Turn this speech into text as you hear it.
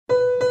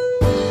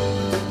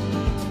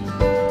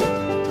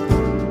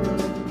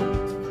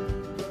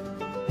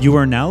You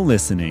are now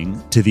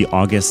listening to the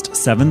August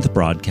 7th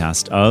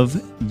broadcast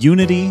of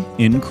Unity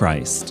in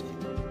Christ.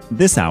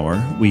 This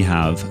hour, we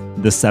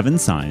have The Seven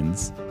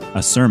Signs,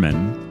 a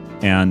sermon,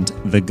 and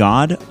The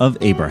God of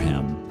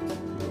Abraham.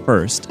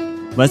 First,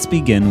 let's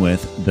begin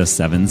with The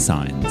Seven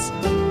Signs.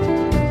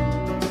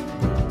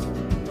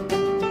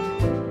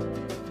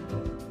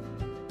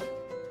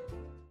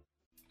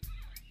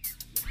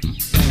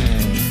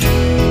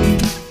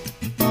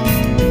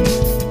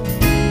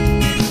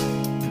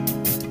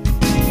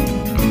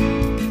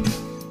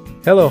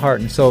 Hello,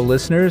 Heart and Soul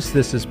listeners.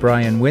 This is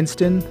Brian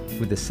Winston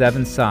with The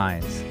Seven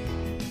Signs.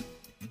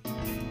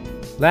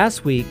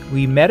 Last week,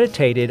 we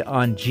meditated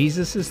on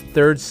Jesus'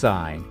 third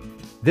sign.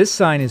 This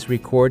sign is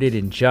recorded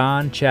in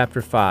John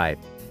chapter 5.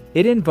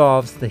 It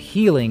involves the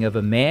healing of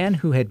a man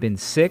who had been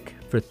sick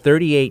for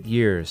 38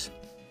 years.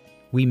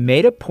 We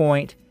made a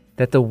point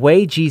that the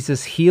way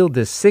Jesus healed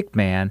this sick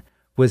man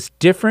was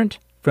different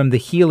from the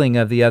healing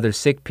of the other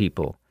sick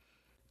people.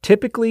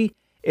 Typically,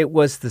 it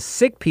was the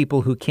sick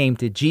people who came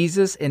to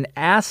Jesus and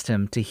asked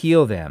him to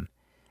heal them.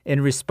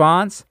 In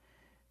response,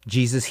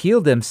 Jesus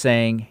healed them,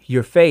 saying,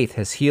 "Your faith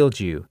has healed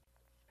you."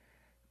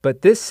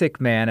 But this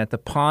sick man at the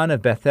pond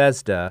of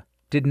Bethesda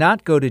did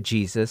not go to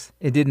Jesus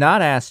and did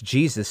not ask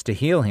Jesus to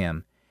heal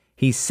him.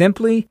 He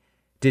simply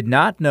did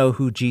not know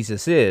who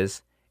Jesus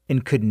is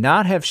and could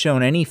not have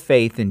shown any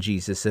faith in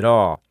Jesus at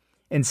all.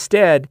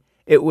 Instead,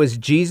 it was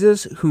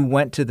Jesus who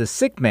went to the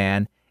sick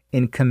man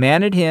and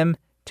commanded him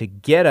to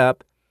get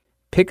up,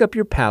 pick up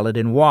your pallet,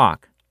 and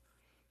walk.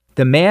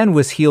 The man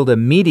was healed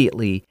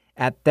immediately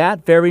at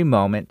that very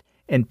moment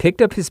and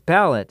picked up his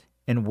pallet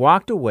and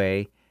walked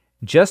away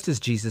just as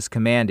Jesus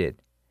commanded.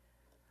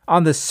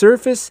 On the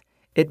surface,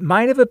 it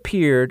might have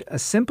appeared a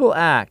simple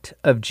act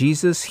of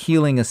Jesus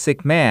healing a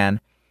sick man.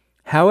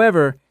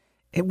 However,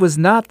 it was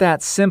not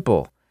that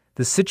simple.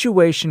 The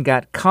situation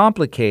got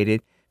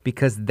complicated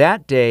because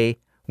that day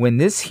when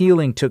this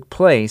healing took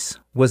place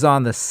was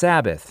on the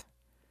Sabbath.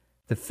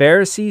 The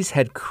Pharisees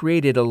had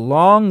created a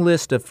long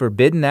list of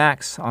forbidden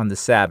acts on the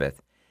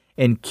Sabbath,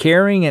 and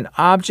carrying an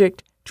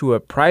object to a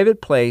private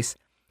place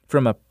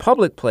from a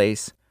public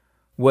place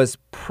was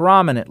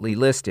prominently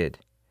listed.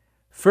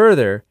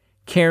 Further,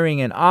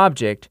 carrying an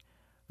object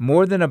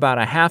more than about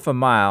a half a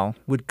mile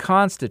would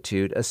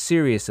constitute a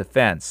serious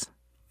offense.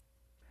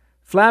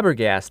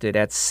 Flabbergasted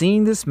at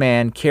seeing this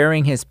man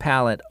carrying his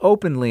pallet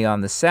openly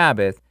on the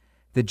Sabbath,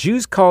 the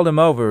Jews called him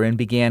over and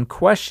began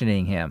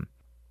questioning him.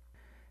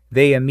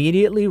 They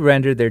immediately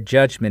rendered their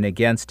judgment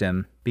against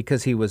him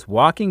because he was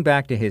walking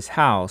back to his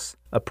house,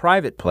 a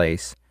private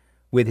place,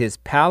 with his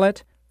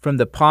pallet from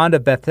the pond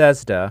of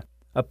Bethesda,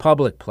 a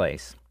public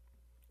place.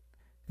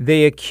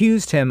 They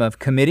accused him of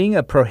committing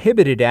a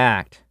prohibited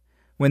act.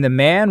 When the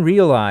man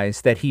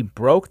realized that he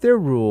broke their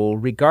rule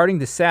regarding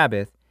the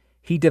Sabbath,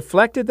 he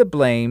deflected the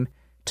blame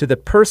to the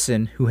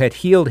person who had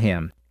healed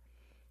him.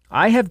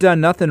 "I have done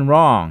nothing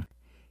wrong.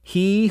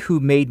 He who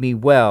made me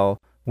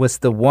well was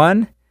the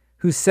one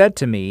who said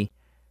to me,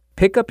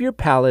 'Pick up your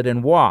pallet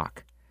and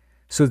walk.'"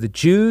 So the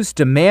Jews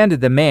demanded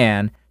the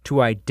man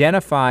to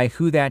identify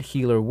who that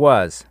healer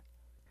was.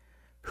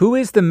 "Who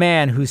is the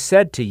man who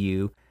said to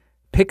you,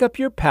 'Pick up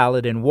your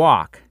pallet and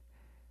walk'?"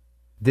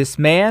 This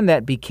man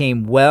that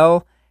became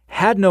well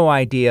had no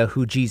idea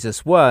who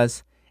Jesus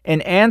was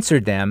and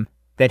answered them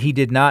that he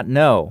did not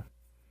know.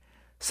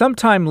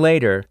 Sometime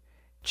later,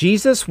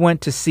 Jesus went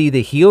to see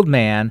the healed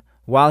man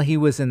while he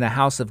was in the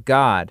house of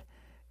God.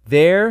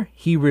 There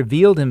he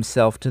revealed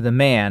himself to the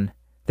man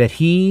that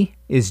he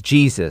is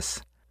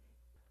Jesus.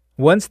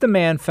 Once the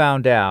man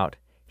found out,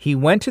 he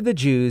went to the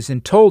Jews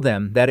and told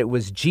them that it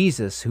was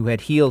Jesus who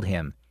had healed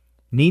him.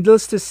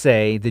 Needless to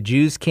say, the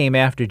Jews came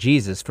after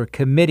Jesus for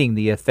committing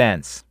the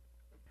offense.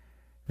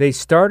 They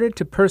started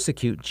to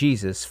persecute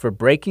Jesus for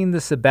breaking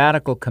the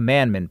sabbatical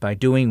commandment by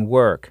doing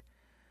work.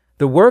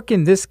 The work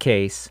in this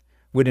case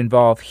would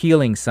involve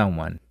healing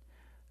someone.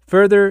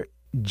 Further,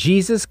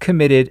 Jesus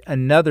committed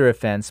another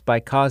offense by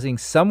causing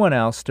someone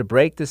else to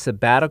break the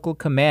sabbatical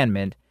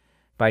commandment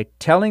by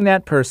telling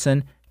that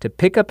person to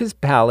pick up his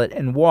pallet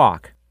and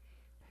walk.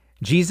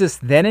 Jesus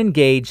then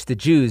engaged the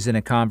Jews in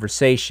a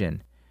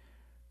conversation.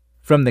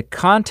 From the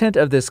content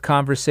of this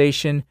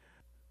conversation,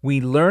 we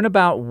learn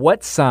about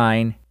what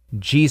sign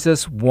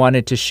Jesus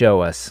wanted to show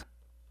us.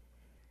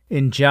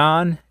 In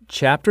John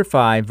chapter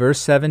 5,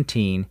 verse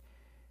 17,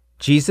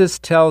 Jesus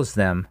tells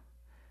them,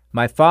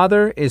 "My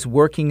Father is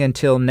working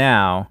until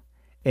now,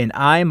 and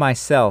I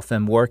myself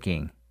am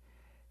working."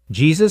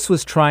 Jesus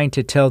was trying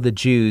to tell the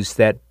Jews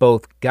that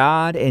both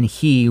God and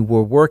He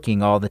were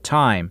working all the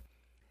time.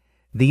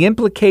 The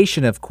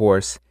implication, of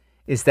course,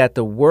 is that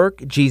the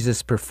work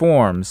Jesus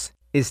performs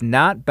is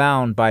not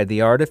bound by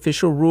the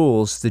artificial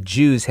rules the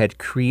Jews had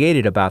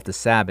created about the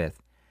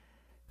Sabbath.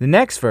 The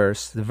next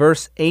verse, the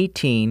verse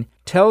 18,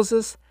 tells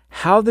us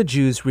how the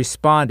Jews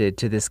responded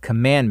to this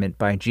commandment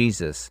by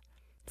Jesus.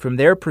 From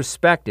their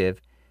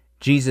perspective,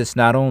 Jesus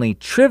not only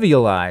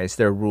trivialized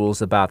their rules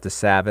about the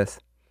Sabbath,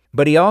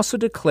 but he also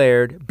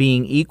declared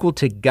being equal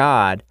to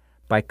God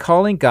by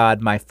calling God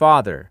my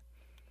Father.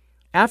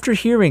 After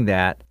hearing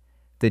that,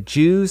 the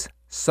Jews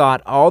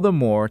sought all the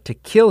more to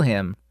kill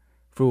him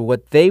for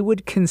what they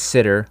would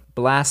consider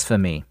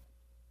blasphemy.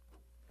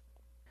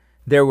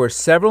 There were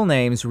several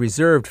names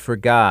reserved for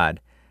God.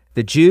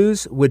 The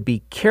Jews would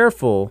be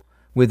careful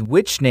with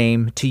which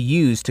name to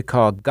use to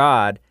call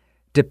God,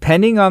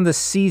 depending on the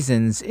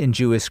seasons in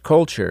Jewish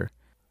culture.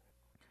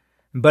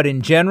 But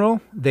in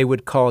general, they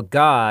would call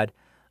God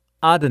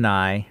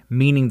Adonai,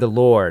 meaning the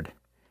Lord.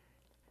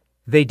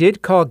 They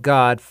did call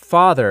God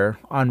Father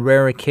on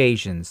rare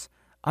occasions.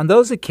 On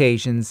those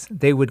occasions,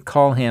 they would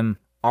call him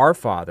Our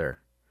Father.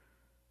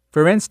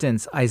 For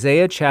instance,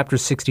 Isaiah chapter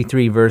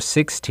 63, verse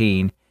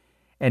 16,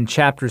 and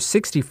chapter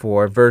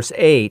 64, verse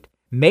 8,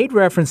 made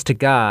reference to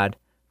God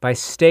by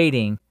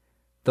stating,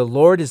 "The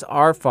Lord is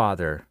our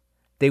Father."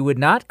 They would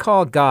not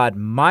call God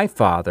my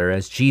Father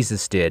as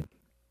Jesus did.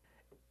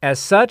 As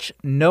such,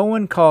 no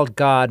one called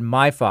God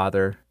my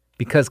Father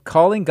because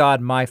calling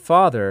God my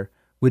Father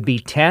would be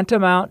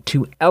tantamount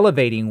to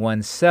elevating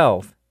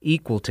oneself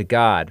equal to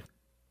God.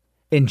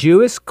 In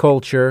Jewish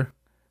culture,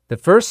 the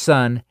first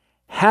son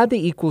had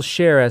the equal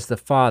share as the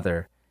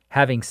father.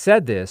 Having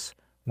said this,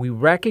 we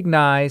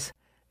recognize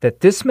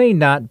that this may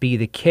not be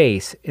the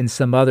case in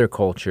some other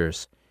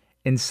cultures.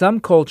 In some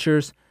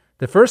cultures,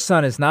 the first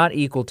son is not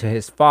equal to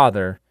his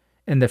father,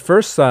 and the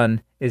first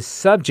son is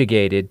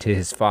subjugated to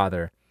his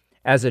father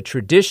as a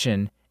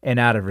tradition and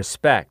out of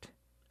respect.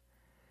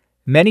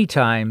 Many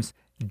times,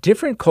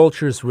 different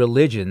cultures'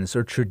 religions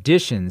or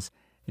traditions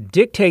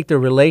dictate the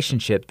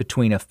relationship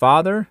between a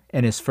father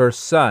and his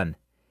first son.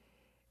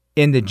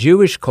 In the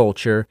Jewish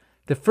culture,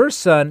 the first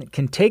son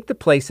can take the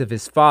place of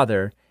his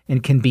father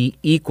and can be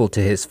equal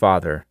to his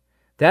father.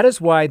 That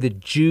is why the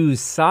Jews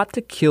sought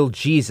to kill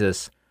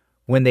Jesus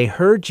when they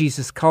heard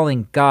Jesus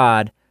calling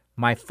God,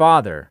 "my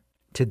Father."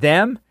 To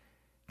them,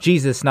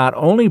 Jesus not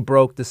only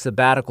broke the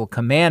sabbatical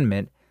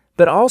commandment,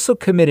 but also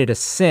committed a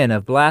sin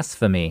of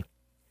blasphemy.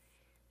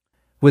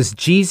 Was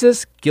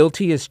Jesus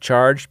guilty as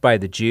charged by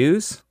the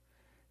Jews?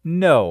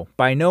 No,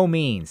 by no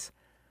means.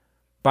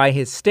 By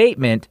his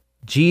statement,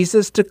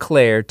 Jesus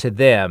declared to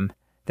them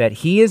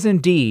that he is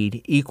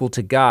indeed equal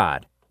to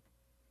God.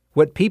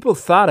 What people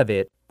thought of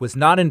it was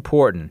not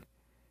important,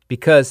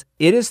 because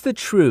it is the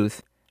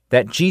truth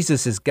that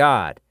Jesus is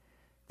God.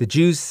 The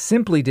Jews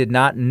simply did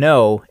not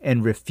know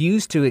and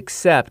refused to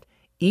accept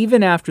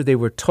even after they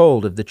were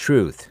told of the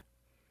truth.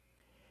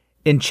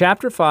 In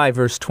chapter 5,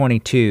 verse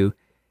 22,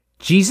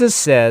 Jesus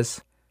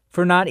says,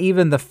 "For not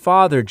even the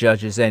Father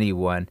judges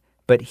anyone,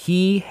 but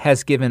he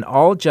has given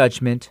all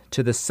judgment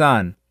to the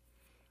Son."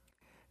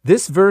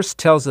 This verse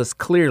tells us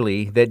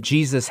clearly that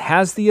Jesus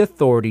has the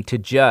authority to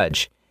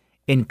judge.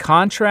 In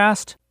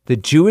contrast, the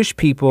Jewish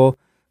people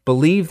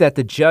believed that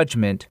the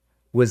judgment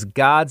was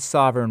God's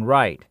sovereign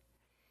right.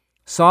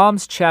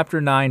 Psalms chapter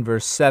 9,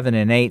 verse 7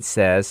 and 8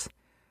 says,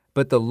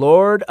 "But the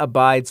Lord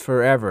abides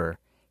forever.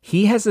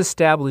 He has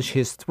established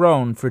his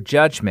throne for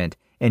judgment,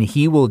 and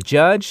he will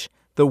judge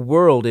the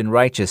world in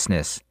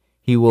righteousness.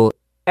 He will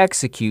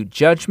execute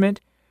judgment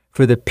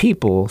for the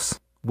peoples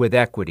with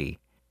equity."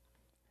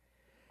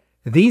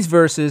 These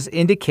verses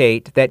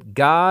indicate that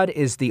God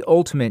is the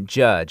ultimate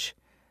judge.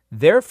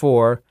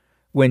 Therefore,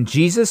 when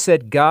Jesus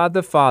said God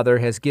the Father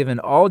has given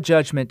all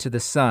judgment to the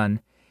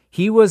Son,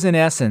 he was in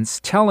essence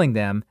telling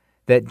them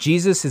that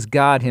Jesus is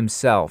God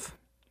himself.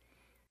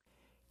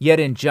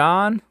 Yet in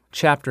John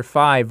chapter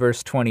 5,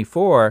 verse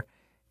 24,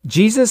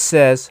 Jesus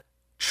says,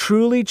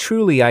 "Truly,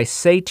 truly, I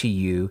say to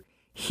you,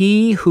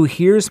 he who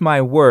hears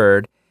my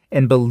word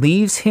and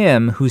believes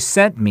him who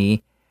sent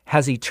me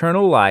has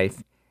eternal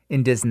life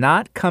and does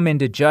not come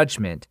into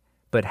judgment,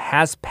 but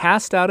has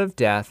passed out of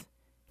death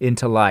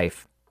into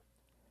life."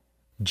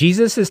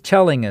 Jesus is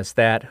telling us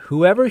that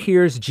whoever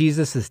hears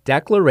Jesus'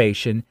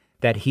 declaration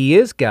that he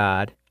is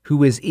God,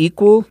 who is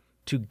equal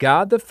to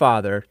God the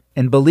Father,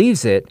 and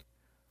believes it,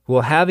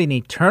 will have an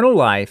eternal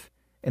life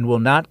and will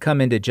not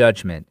come into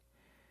judgment.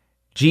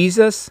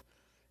 Jesus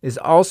is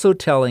also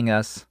telling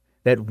us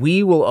that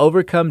we will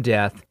overcome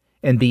death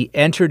and be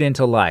entered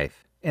into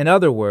life. In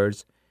other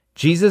words,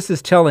 Jesus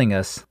is telling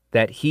us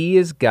that he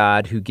is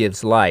God who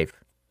gives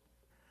life.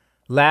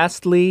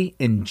 Lastly,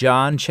 in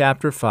John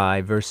chapter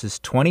 5, verses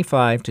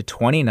 25 to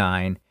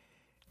 29,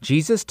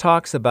 Jesus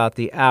talks about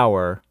the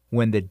hour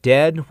when the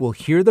dead will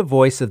hear the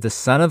voice of the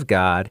Son of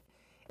God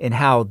and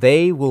how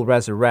they will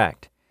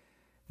resurrect.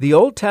 The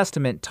Old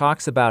Testament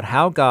talks about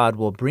how God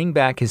will bring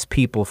back his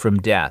people from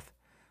death.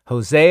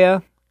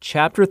 Hosea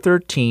chapter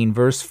 13,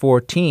 verse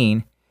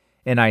 14,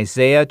 and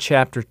Isaiah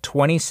chapter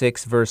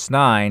 26, verse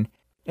 9,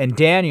 and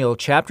Daniel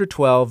chapter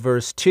 12,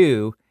 verse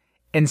 2,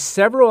 and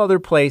several other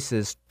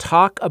places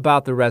talk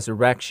about the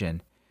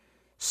resurrection.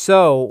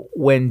 So,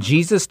 when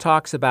Jesus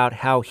talks about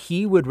how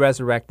he would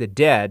resurrect the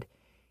dead,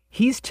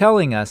 he's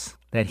telling us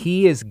that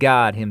he is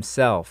God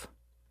himself.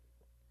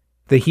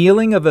 The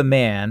healing of a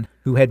man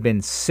who had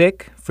been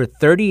sick for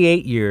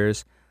 38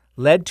 years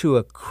led to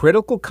a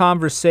critical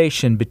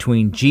conversation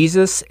between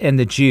Jesus and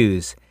the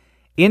Jews.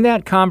 In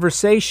that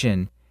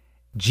conversation,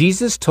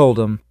 Jesus told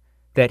them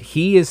that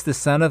he is the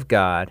Son of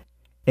God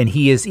and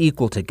he is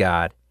equal to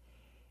God.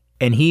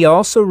 And he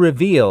also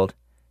revealed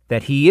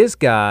that he is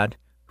God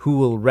who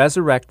will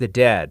resurrect the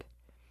dead.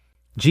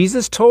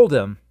 Jesus told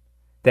him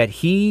that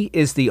he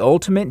is the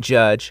ultimate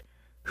judge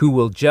who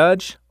will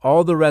judge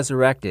all the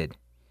resurrected.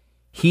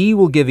 He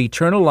will give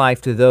eternal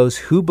life to those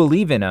who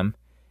believe in him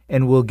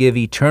and will give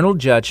eternal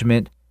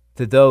judgment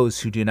to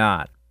those who do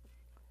not.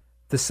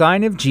 The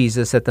sign of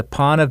Jesus at the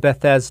pond of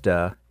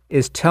Bethesda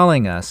is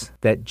telling us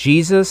that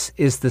Jesus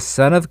is the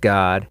Son of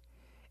God,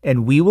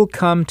 and we will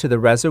come to the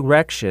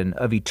resurrection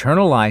of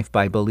eternal life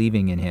by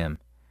believing in him.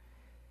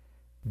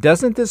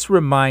 Doesn't this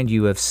remind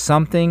you of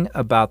something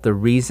about the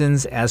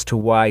reasons as to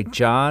why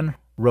John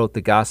wrote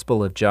the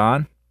Gospel of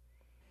John?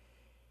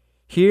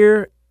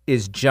 Here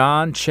is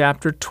John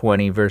chapter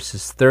 20,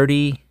 verses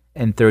 30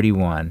 and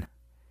 31.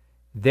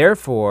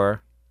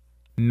 Therefore,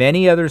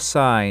 many other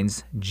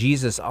signs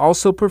Jesus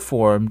also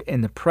performed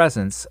in the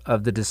presence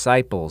of the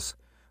disciples,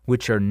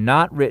 which are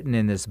not written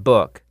in this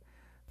book,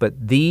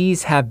 but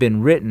these have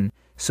been written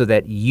so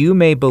that you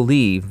may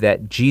believe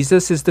that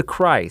Jesus is the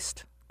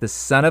Christ, the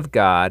Son of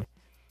God,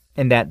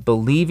 and that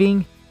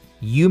believing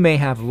you may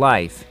have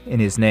life in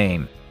his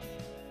name.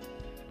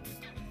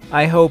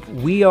 I hope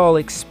we all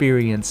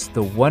experience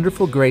the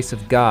wonderful grace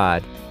of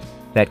God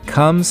that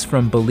comes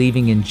from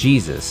believing in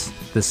Jesus,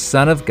 the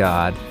Son of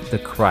God, the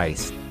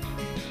Christ.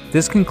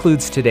 This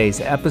concludes today's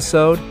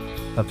episode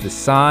of The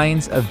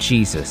Signs of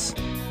Jesus.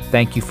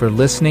 Thank you for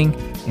listening,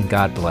 and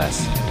God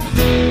bless.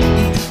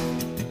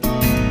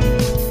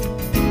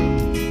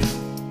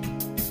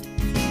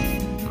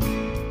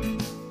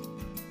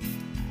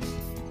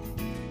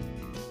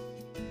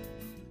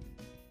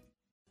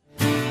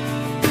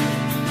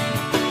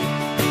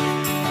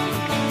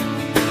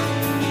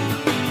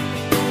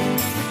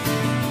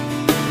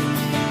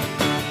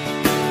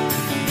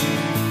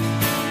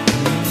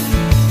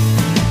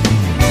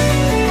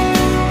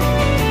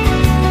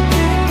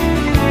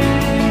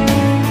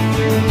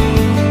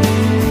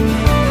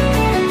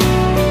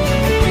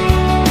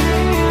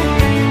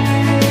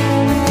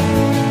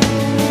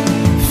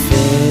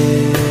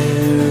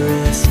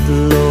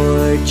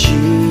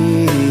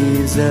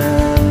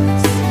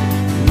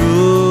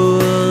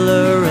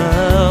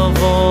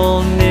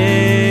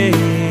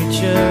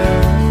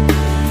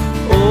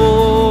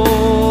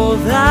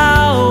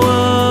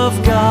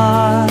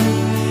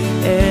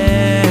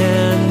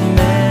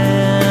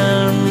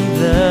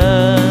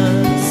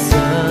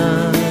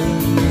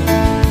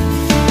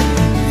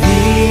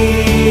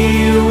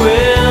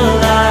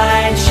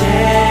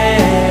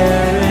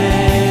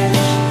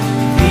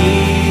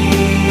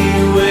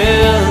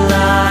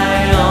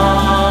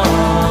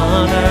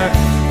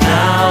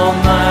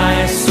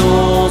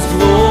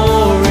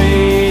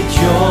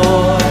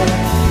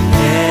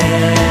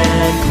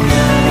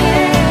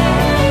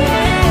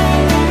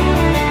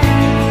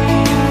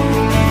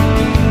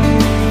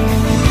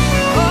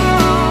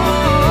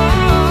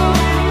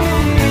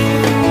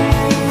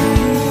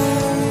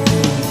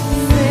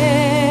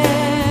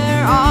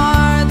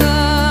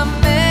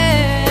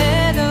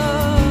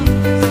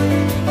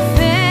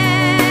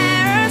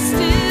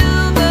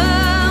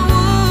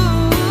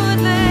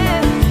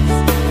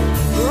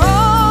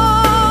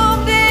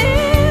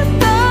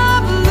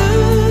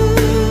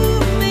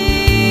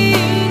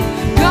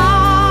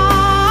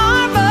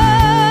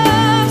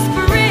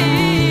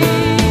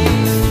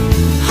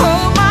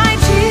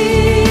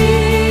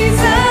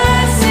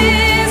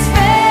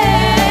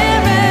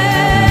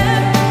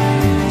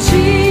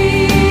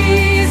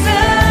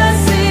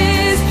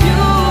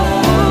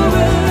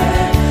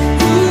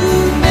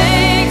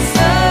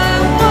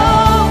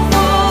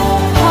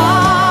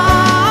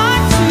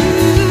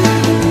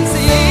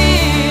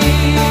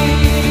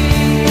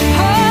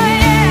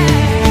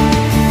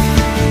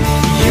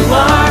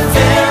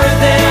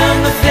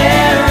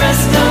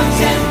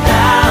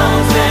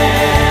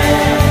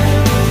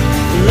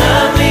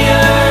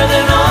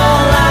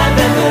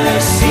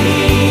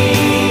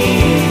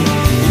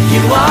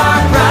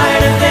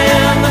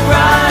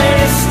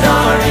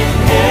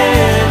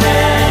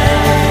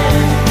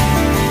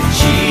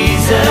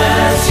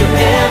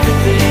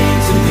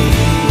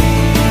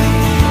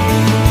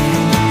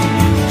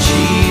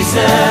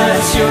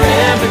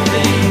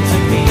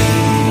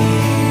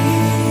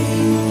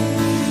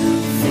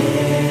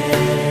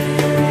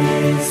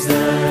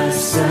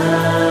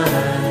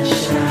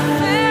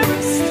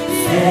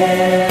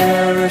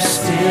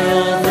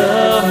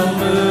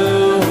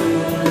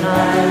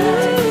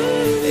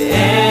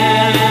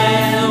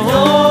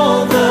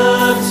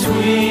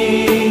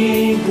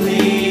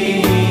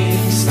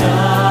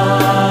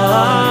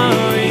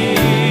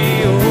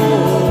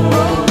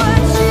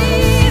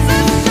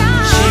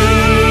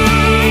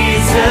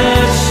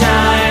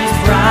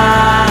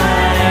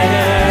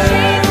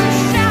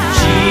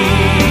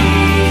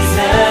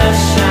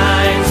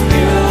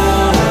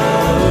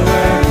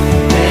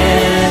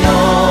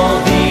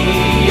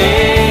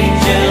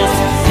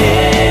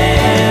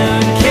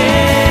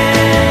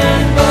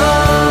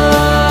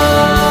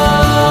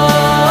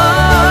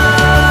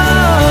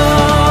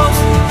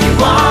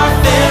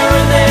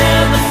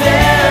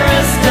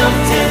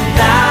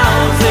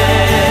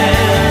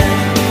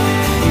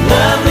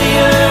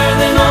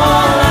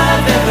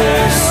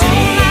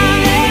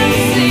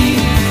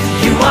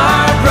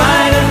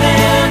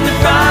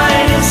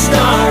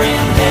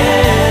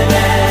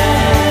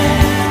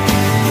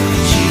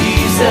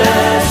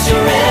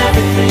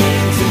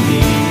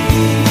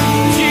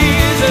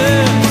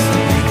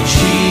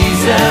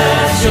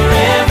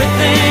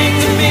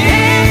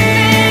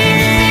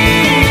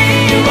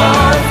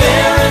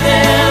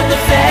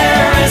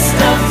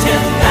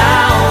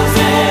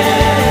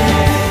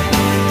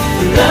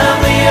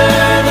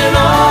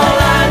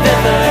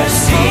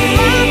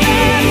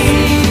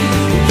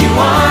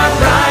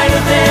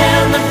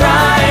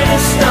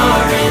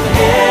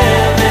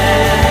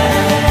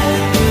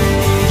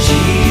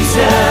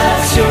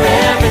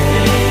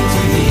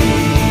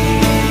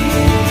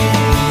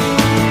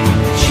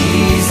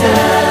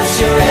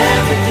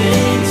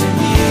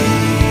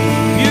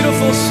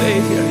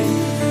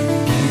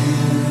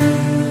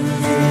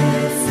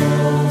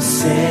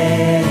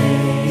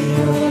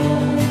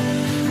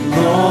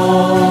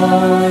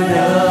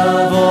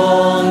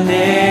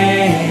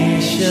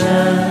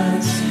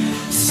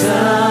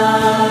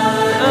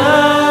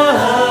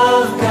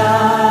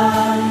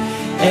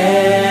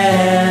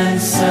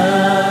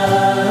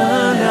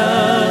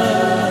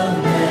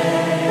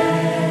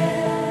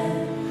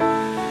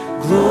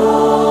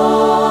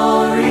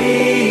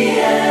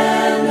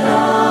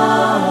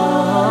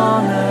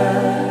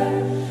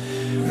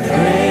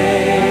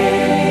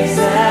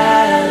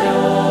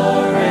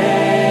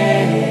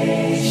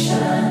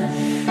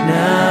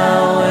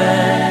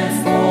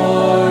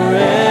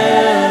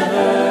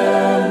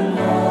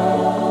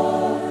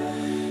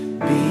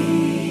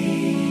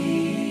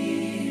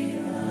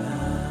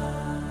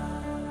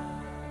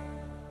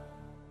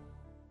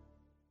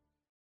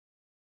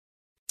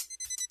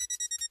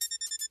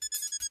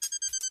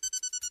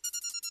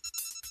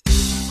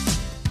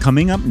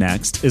 Coming up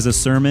next is a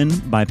sermon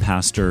by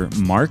Pastor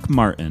Mark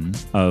Martin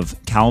of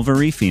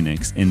Calvary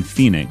Phoenix in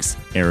Phoenix,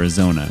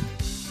 Arizona.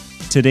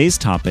 Today's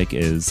topic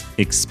is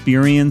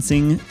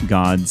experiencing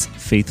God's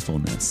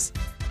faithfulness.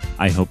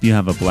 I hope you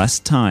have a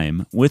blessed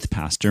time with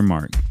Pastor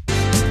Mark.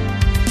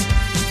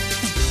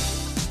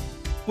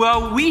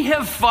 Well, we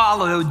have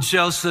followed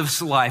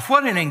Joseph's life.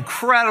 What an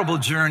incredible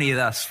journey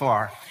thus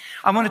far.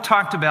 I want to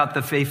talk about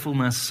the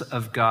faithfulness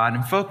of God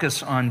and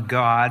focus on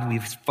God.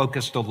 We've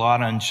focused a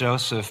lot on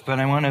Joseph, but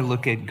I want to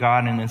look at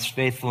God and his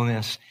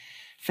faithfulness.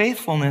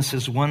 Faithfulness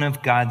is one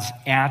of God's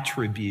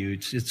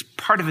attributes. It's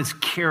part of his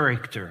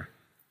character.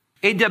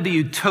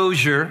 A.W.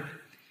 Tozer,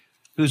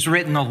 who's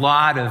written a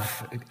lot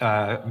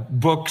of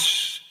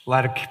books, a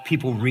lot of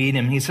people read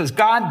him, he says,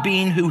 God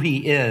being who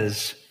he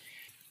is,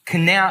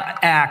 cannot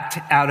act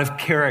out of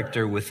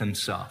character with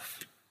himself.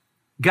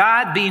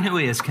 God, being who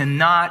he is,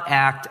 cannot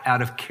act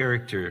out of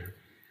character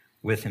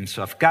with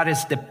himself. God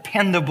is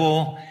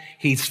dependable.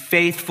 He's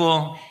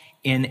faithful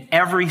in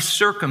every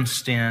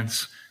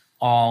circumstance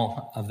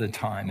all of the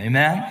time.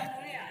 Amen?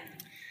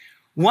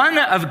 One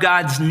of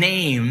God's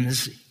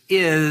names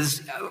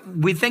is,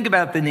 we think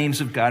about the names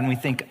of God and we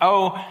think,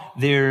 oh,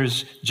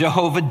 there's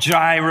Jehovah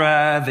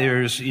Jireh,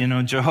 there's,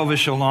 Jehovah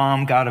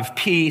Shalom, God of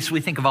peace.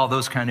 We think of all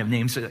those kind of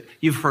names.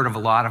 You've heard of a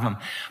lot of them.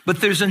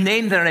 But there's a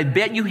name that I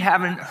bet you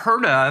haven't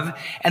heard of,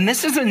 and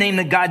this is a name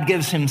that God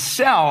gives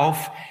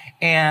himself,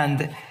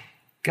 and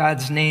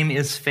God's name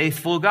is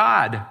Faithful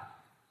God.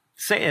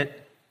 Say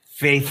it,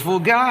 Faithful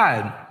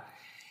God.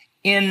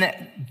 In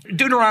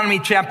Deuteronomy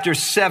chapter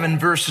 7,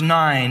 verse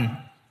 9,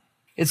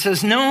 it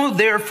says, know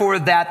therefore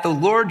that the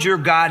Lord your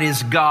God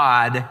is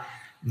God,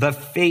 the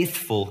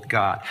faithful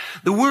God.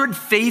 The word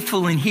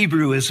faithful in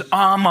Hebrew is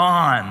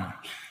aman.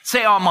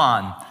 Say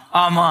aman,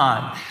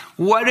 aman.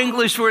 What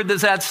English word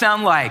does that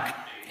sound like?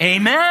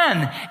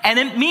 Amen. And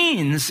it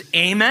means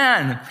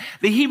amen.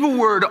 The Hebrew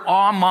word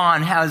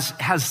aman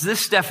has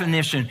this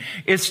definition.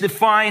 It's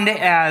defined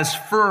as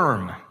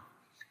firm.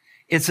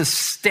 It's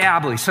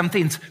established.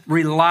 Something's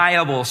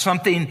reliable.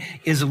 Something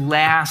is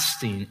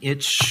lasting.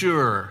 It's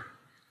sure.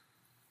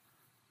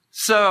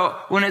 So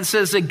when it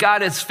says that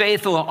God is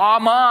faithful,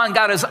 aman,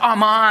 God is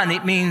aman,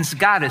 it means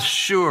God is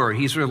sure.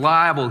 He's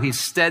reliable. He's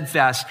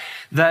steadfast.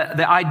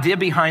 The idea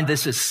behind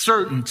this is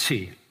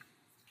certainty.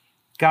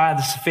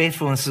 God's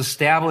faithfulness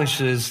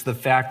establishes the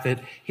fact that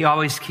he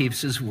always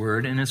keeps his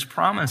word and his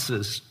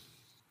promises.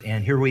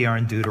 And here we are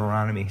in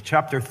Deuteronomy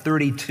chapter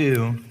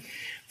 32,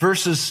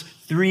 verses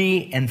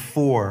 3 and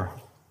 4.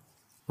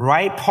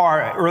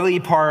 Early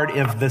part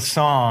of the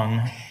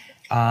song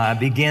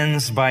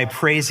begins by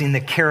praising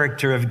the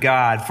character of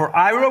God. For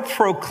I will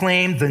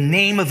proclaim the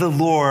name of the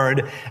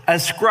Lord,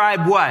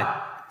 ascribe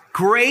what?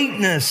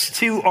 Greatness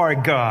to our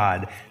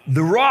God,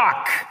 the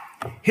rock.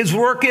 His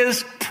work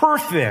is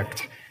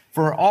perfect,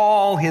 for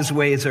all his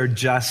ways are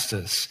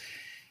justice.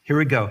 Here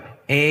we go.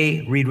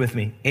 Read with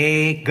me.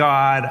 A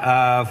God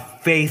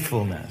of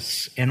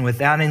faithfulness and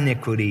without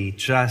iniquity,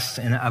 just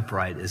and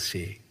upright is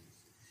he.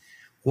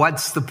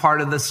 What's the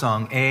part of the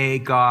song? A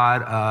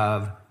God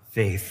of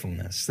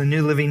faithfulness. The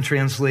New Living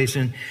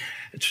Translation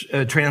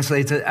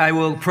translates it, I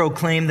will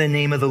proclaim the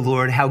name of the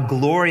Lord. How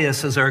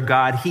glorious is our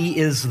God. He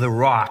is the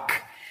rock.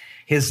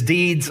 His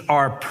deeds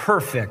are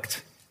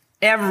perfect.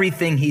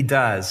 Everything he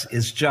does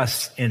is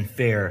just and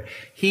fair.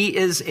 He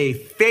is a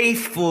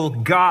faithful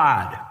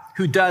God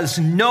who does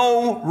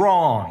no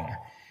wrong.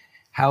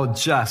 How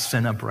just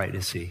and upright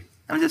is he.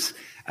 I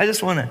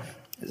just want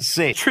to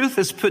say, truth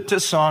is put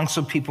to song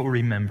so people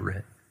remember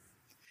it.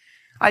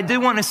 I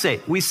do want to say,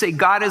 we say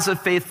God is a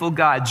faithful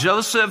God.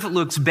 Joseph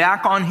looks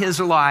back on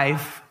his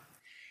life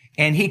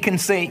and he can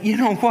say, you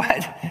know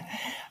what?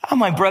 Oh,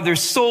 my brother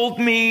sold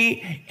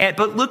me.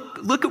 But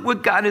look at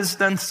what God has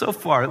done so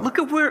far. Look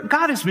at where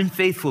God has been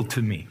faithful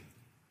to me.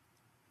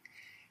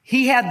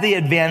 He had the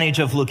advantage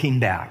of looking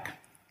back.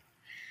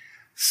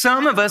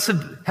 Some of us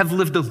have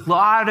lived a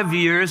lot of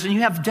years and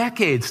you have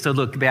decades to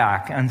look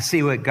back and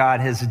see what God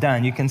has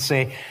done. You can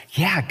say,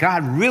 yeah,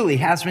 God really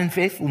has been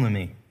faithful to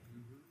me.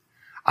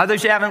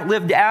 Others, you haven't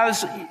lived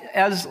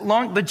as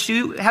long, but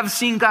you have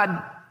seen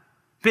God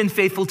been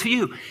faithful to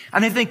you.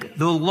 And I think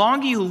the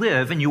longer you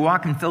live and you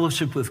walk in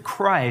fellowship with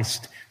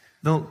Christ,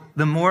 the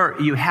more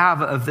you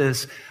have of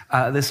this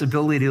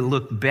ability to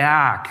look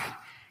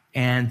back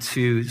and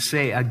to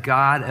say a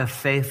God of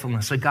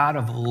faithfulness, a God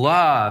of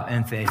love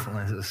and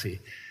faithfulness is he.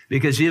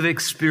 Because you've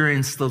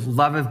experienced the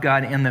love of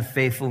God and the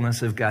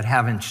faithfulness of God,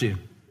 haven't you?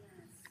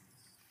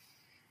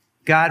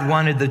 God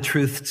wanted the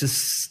truth to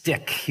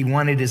stick. He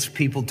wanted his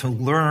people to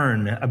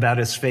learn about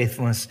his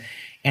faithfulness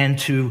and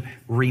to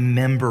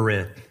remember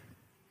it.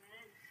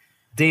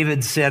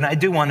 David said, I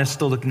do want us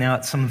to look now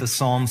at some of the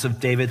Psalms of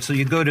David. So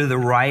you go to the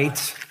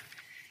right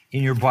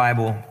in your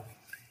Bible.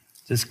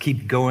 Just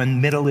keep going,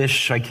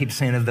 middle-ish, I keep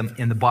saying of them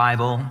in the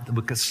Bible, the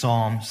book of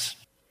Psalms.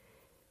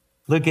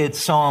 Look at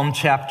Psalm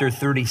chapter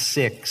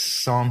 36,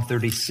 Psalm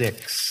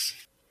 36.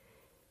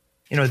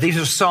 These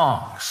are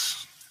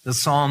songs. The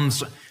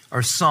Psalms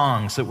are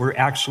songs that were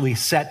actually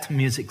set to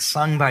music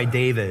sung by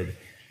David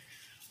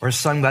or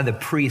sung by the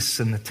priests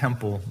in the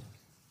temple.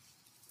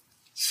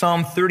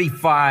 Psalm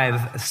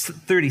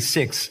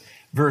 36,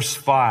 verse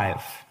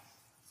 5.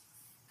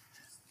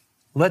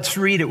 Let's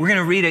read it. We're going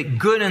to read it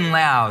good and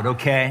loud,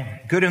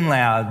 okay? Good and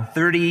loud.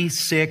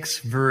 36,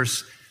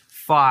 verse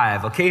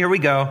 5. Okay, here we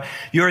go.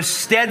 Your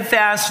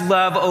steadfast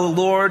love, O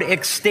Lord,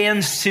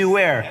 extends to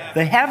where?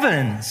 The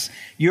heavens.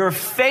 Your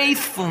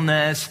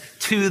faithfulness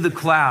to the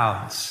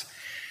clouds.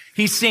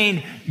 He's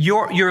saying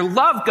your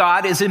love,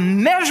 God, is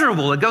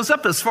immeasurable. It goes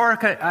up as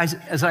far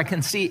as I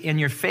can see, and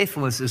your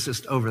faithfulness is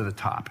just over the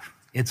top.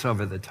 It's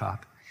over the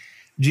top.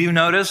 Do you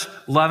notice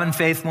love and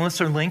faithfulness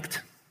are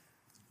linked?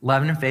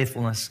 Love and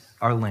faithfulness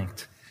are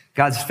linked.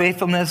 God's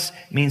faithfulness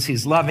means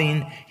he's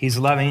loving,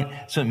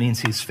 so it means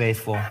he's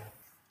faithful.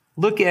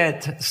 Look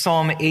at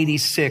Psalm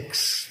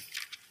 86,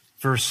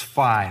 verse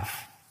 5.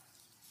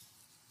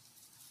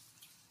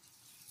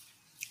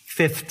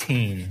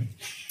 15.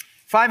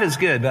 5 is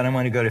good, but I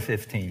want to go to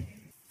 15.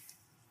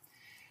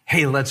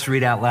 Hey, let's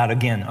read out loud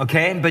again,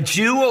 okay? But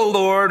you, O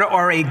Lord,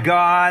 are a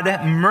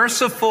God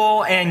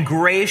merciful and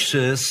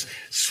gracious,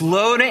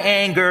 slow to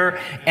anger,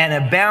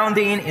 and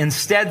abounding in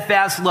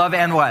steadfast love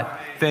and what?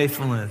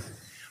 Faithfulness.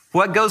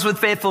 What goes with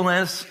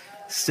faithfulness?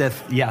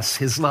 Yes,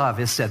 his love,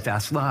 his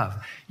steadfast love.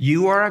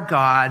 You are a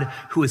God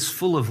who is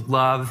full of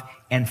love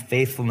and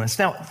faithfulness.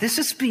 Now, this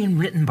is being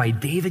written by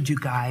David, you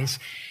guys,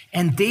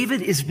 and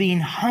David is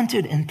being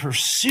hunted and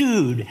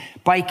pursued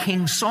by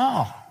King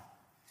Saul.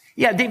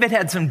 Yeah, David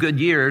had some good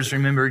years.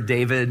 Remember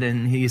David,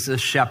 and he's a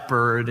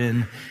shepherd,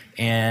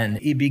 and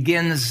he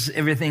begins,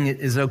 everything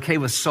is okay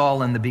with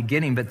Saul in the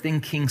beginning, but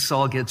then King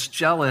Saul gets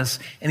jealous,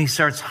 and he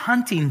starts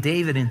hunting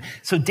David. And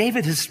so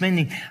David is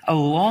spending a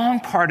long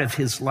part of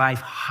his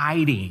life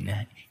hiding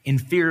in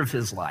fear of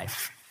his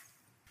life.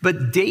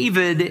 But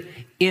David,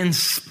 in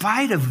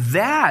spite of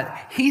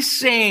that, he's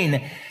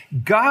saying,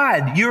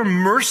 God, you're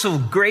merciful,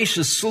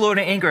 gracious, slow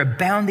to anger,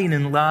 abounding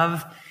in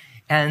love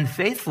and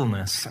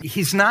faithfulness.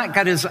 He's not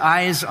got his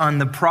eyes on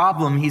the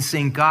problem. He's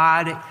saying,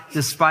 God,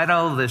 despite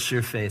all of this,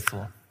 you're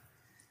faithful.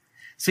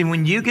 See,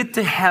 when you get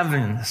to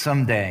heaven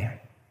someday,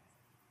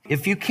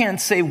 if you can't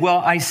say, well,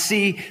 I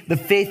see the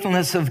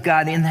faithfulness of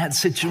God in that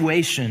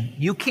situation,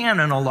 you can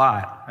in a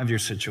lot of your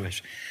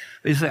situation.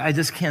 But you say, I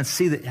just can't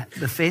see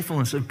the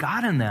faithfulness of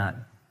God in that.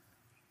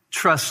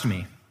 Trust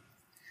me.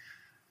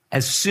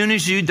 As soon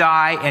as you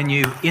die and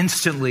you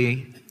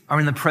instantly are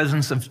in the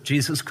presence of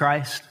Jesus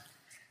Christ,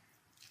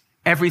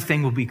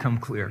 everything will become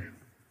clear.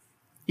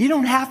 You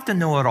don't have to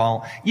know it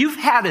all. You've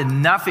had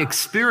enough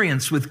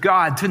experience with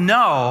God to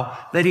know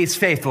that he's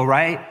faithful,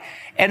 right?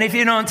 And if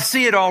you don't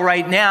see it all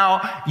right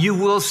now, you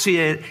will see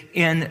it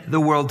in the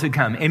world to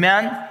come.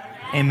 Amen?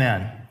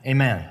 Amen.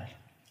 Amen.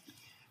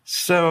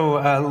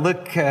 So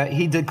look,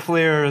 he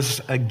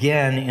declares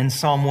again in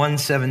Psalm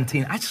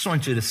 117. I just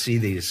want you to see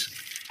these.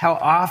 How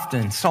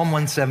often, Psalm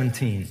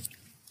 117,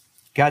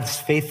 God's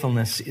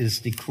faithfulness is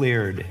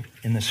declared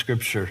in the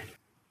scripture.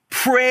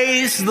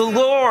 Praise the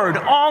Lord,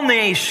 all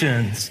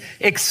nations.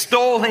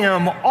 Extol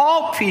him,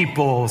 all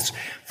peoples.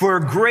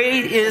 For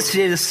great is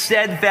his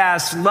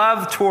steadfast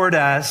love toward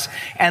us,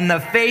 and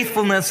the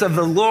faithfulness of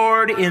the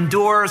Lord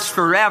endures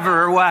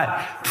forever.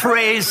 What?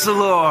 Praise the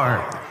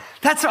Lord.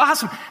 That's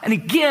awesome. And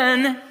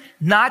again,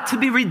 not to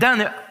be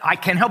redundant, I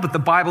can't help it, the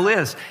Bible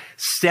is.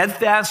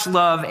 Steadfast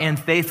love and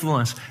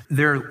faithfulness,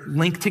 they're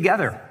linked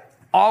together.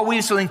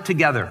 Always linked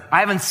together. I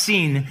haven't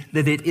seen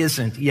that it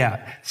isn't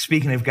yet.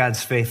 Speaking of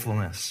God's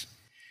faithfulness,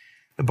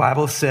 the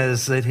Bible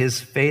says that his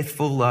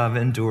faithful love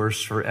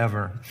endures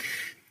forever.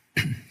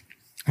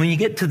 When you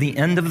get to the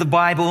end of the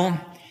Bible,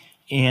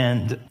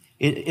 and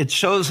it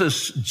shows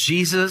us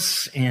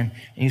Jesus, and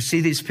you see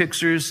these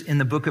pictures in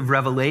the book of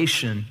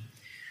Revelation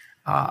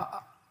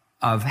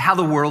of how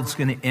the world's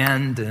going to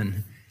end,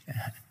 and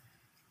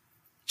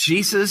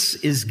Jesus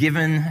is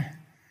given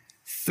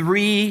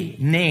 3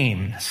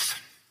 names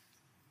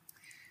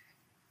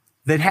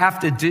that have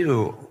to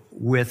do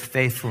with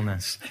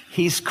faithfulness.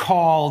 He's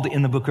called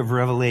in the book of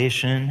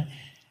Revelation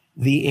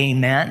the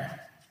Amen.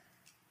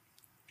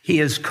 He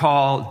is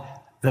called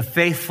the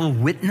faithful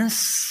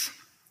witness,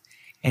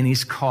 and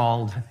he's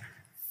called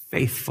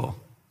faithful.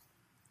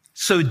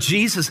 So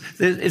Jesus,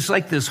 it's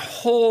like this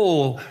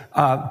whole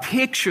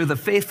picture of the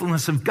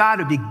faithfulness of God.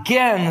 It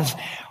begins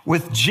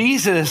with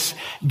Jesus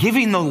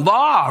giving the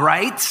law,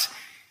 right?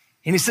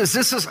 And he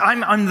says,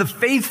 I'm the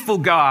faithful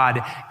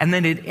God. And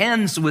then it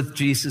ends with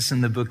Jesus in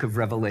the book of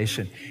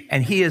Revelation.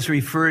 And he is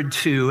referred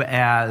to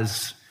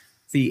as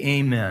the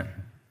Amen,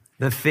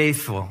 the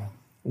faithful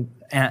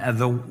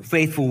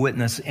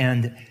witness,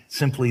 and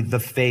simply the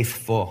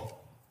faithful.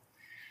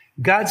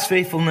 God's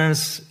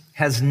faithfulness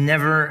has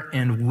never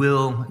and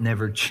will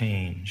never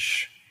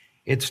change.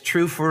 It's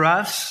true for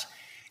us,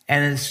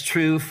 and it's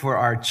true for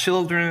our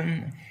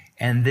children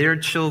and their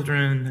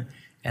children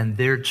and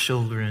their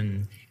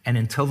children. And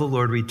until the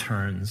Lord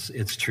returns,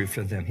 it's true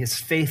for them. His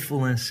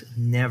faithfulness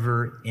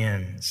never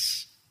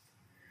ends.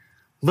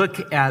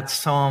 Look at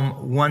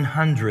Psalm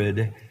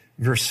 100,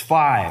 verse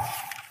 5.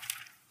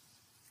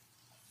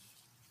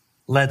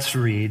 Let's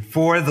read.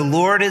 For the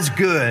Lord is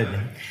good.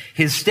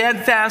 His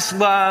steadfast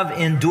love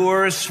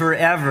endures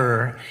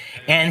forever,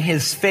 and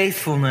his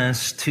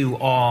faithfulness to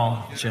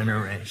all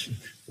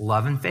generations.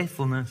 Love and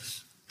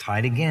faithfulness,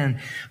 tied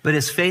again. But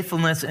his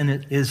faithfulness, and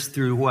it is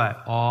through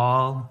what?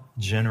 All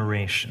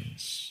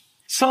generations.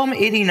 Psalm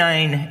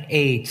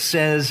 89:8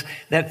 says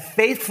that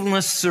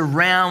faithfulness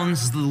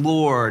surrounds the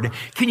Lord.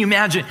 Can you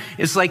imagine?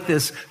 It's like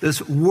this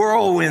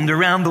whirlwind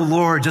around the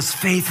Lord, just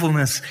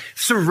faithfulness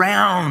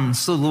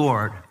surrounds the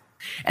Lord.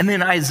 And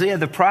then Isaiah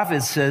the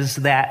prophet says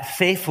that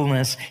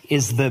faithfulness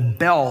is the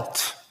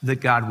belt that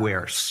God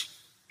wears.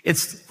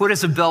 What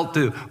does a belt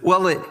do?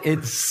 Well,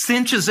 it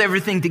cinches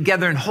everything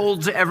together and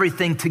holds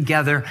everything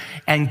together.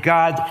 And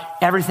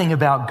everything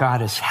about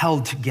God is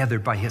held together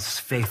by his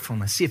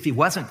faithfulness. See, if he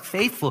wasn't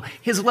faithful,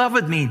 his love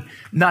would mean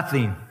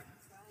nothing.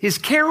 His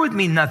care would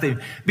mean nothing,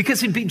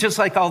 because he'd be just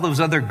like all those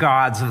other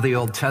gods of the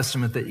Old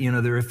Testament that,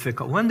 they're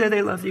fickle. One day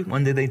they loved you,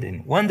 one day they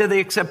didn't. One day they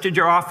accepted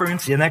your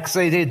offerings, the next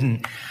day they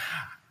didn't.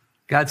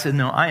 God said,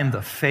 no, I am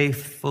the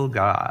faithful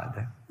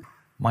God.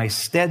 My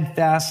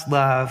steadfast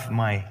love,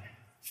 my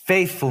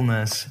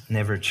faithfulness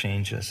never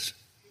changes.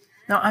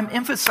 Now, I'm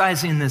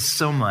emphasizing this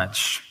so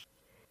much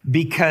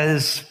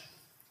because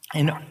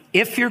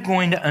if you're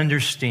going to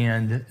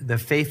understand the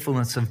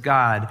faithfulness of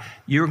God,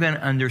 you're going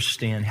to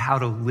understand how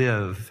to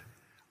live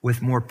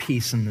with more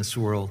peace in this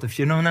world. If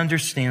you don't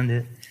understand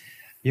it,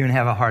 you're going to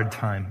have a hard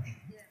time,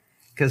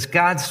 because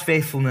God's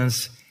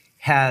faithfulness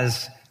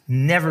has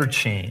never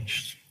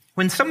changed.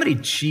 When somebody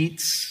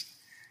cheats,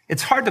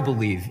 it's hard to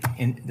believe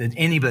that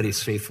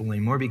anybody's faithful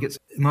anymore, because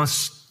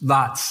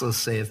lots, let's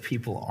say, of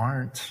people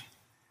aren't.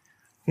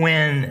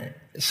 When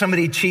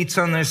somebody cheats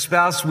on their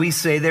spouse, we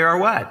say they are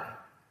what?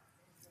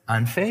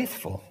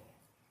 Unfaithful.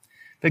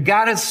 But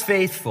God is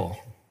faithful.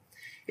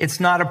 It's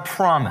not a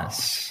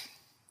promise.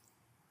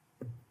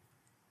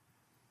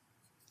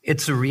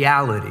 It's a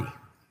reality.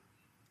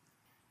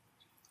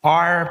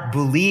 Our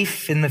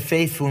belief in the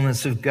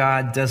faithfulness of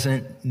God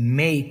doesn't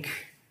make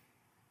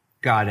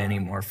God any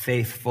more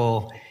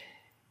faithful.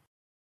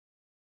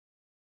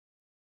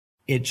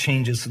 It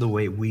changes the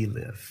way we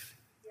live.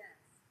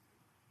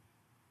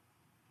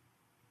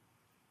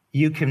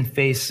 You can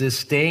face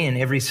this day and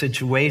every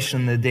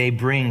situation the day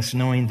brings,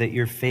 knowing that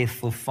your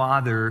faithful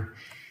Father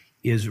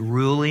is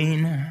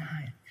ruling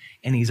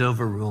and he's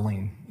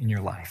overruling in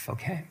your life,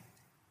 okay?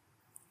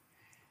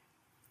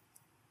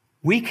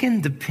 We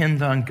can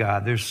depend on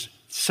God. There's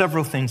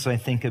several things I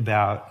think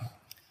about.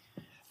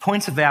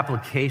 Points of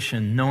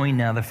application, knowing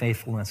now the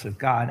faithfulness of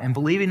God and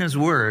believing his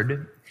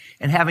word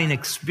and having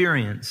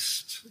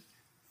experienced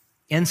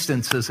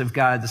instances of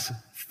God's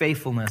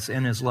faithfulness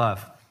and his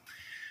love.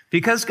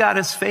 Because God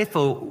is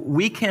faithful,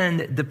 we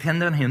can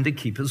depend on him to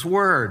keep his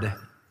word.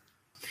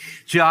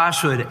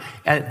 Joshua,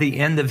 at the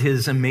end of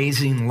his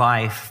amazing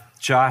life,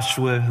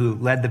 Joshua, who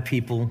led the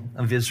people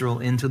of Israel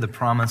into the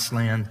promised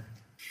land,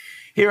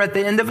 here at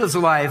the end of his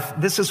life,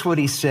 this is what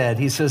he said.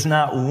 He says,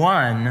 not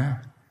one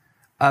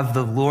of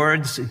the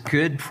Lord's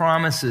good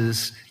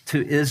promises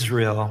to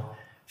Israel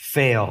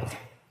failed.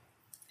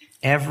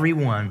 Every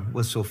one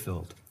was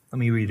fulfilled. Let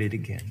me read it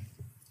again.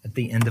 At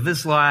the end of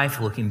his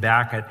life, looking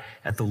back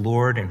at the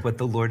Lord and what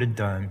the Lord had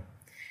done,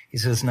 he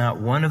says,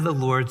 not one of the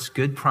Lord's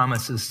good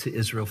promises to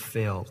Israel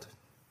failed.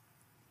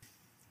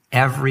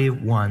 Every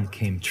one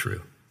came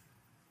true.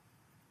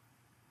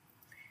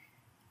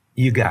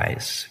 You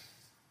guys,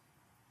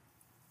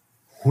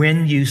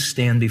 when you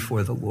stand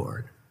before the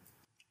Lord,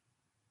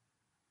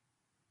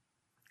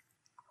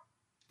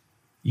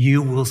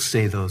 you will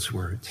say those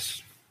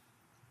words.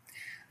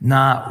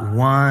 Not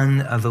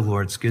one of the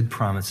Lord's good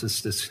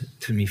promises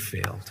to me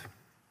failed.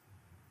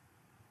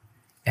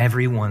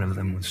 Every one of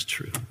them was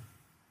true.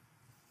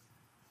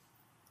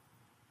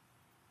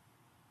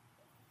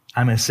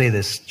 I'm going to say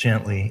this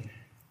gently.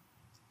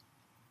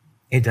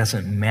 It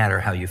doesn't matter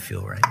how you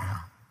feel right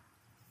now.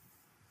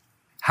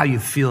 How you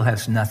feel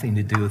has nothing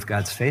to do with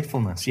God's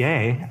faithfulness.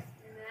 Yay. Amen.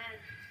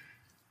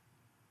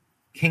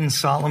 King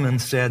Solomon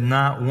said,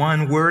 not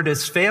one word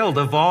has failed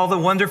of all the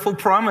wonderful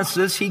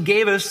promises he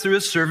gave us through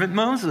his servant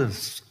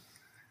Moses.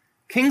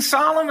 King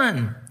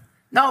Solomon,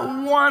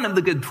 not one of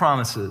the good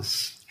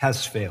promises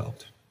has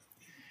failed.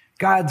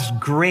 God's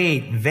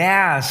great,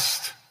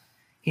 vast.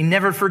 He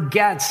never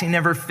forgets. He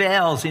never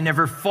fails. He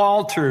never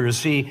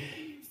falters. He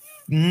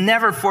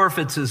never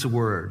forfeits his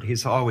word.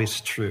 He's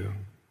always true.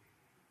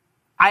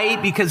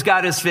 Because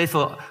God is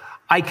faithful,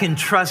 I can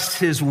trust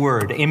his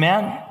word.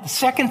 Amen? The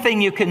second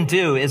thing you can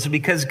do is,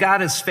 because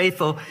God is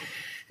faithful,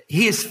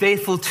 he is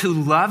faithful to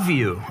love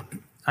you.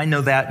 I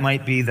know that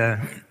might be the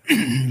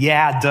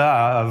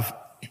duh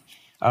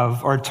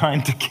of our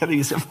time together.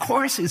 You say, of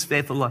course he's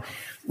faithful to love.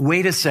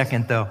 Wait a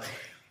second, though.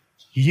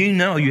 You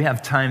know you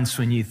have times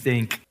when you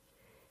think,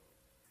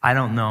 I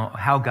don't know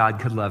how God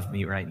could love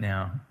me right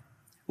now.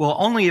 Well,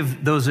 only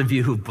if those of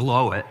you who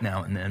blow it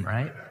now and then,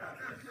 right?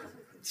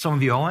 Some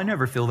of you, I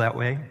never feel that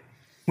way.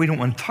 We don't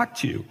want to talk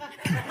to you.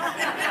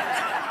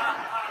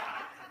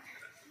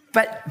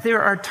 But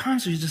there are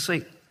times where you're just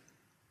like,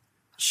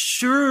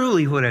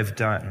 surely what I've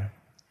done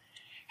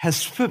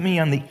has put me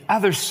on the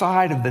other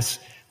side of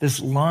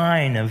this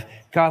line of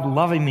God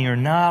loving me or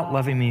not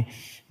loving me,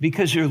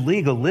 because you're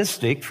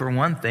legalistic, for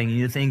one thing.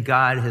 You think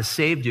God has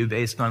saved you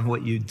based on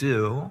what you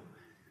do.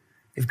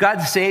 If God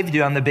saved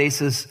you on the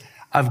basis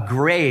of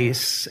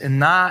grace and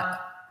not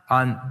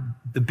on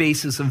the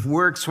basis of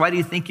works, why do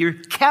you think you're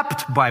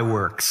kept by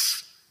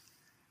works?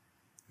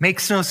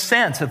 Makes no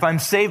sense. If I'm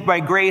saved by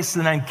grace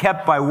and I'm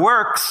kept by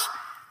works,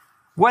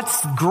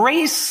 what's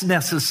grace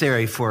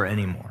necessary for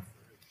anymore?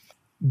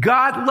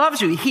 God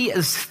loves you. He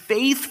is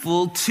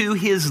faithful to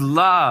his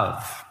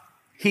love.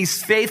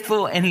 He's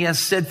faithful and he has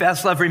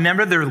steadfast love.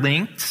 Remember, they're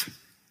linked.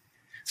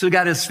 So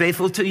God is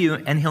faithful to you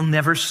and he'll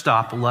never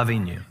stop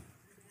loving you.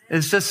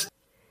 It's just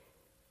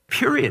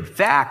period,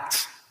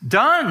 fact,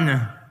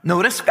 done,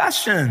 no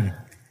discussion.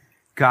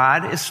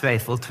 God is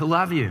faithful to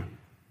love you.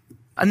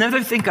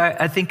 Another thing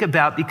I think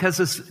about,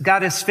 because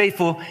God is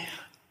faithful,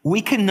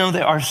 we can know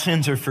that our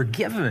sins are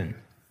forgiven.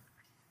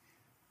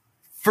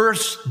 1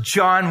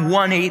 John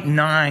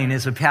 1:8-9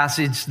 is a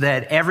passage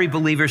that every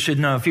believer should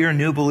know. If you're a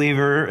new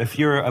believer, if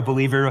you're a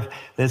believer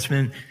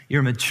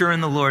you're mature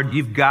in the Lord,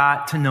 you've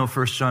got to know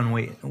 1 John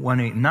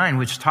 1:8-9,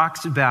 which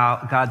talks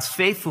about God's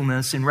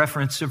faithfulness in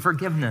reference to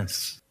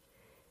forgiveness.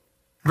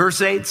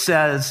 Verse 8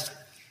 says,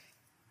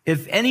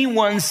 if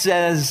anyone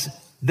says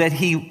that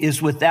he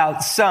is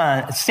without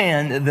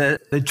sin,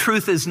 the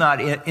truth is not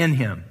in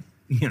him.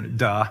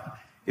 Duh.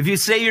 If you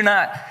say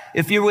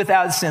if you're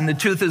without sin, the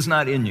truth is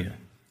not in you.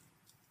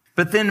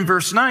 But then in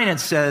verse 9 it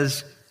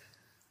says,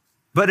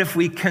 but if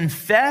we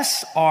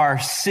confess our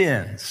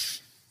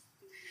sins,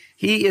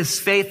 he is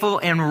faithful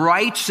and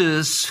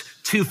righteous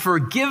to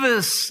forgive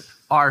us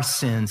our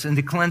sins and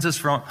to cleanse us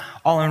from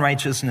all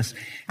unrighteousness.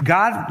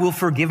 God will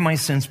forgive my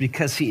sins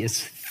because he is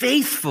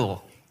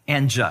faithful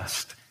and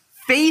just.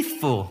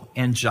 Faithful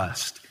and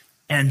just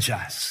and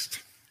just.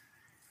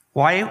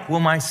 Why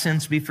will my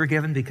sins be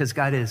forgiven? Because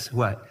God is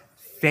what?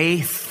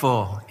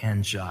 Faithful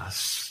and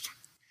just.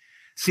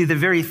 See, the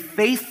very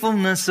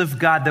faithfulness of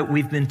God that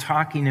we've been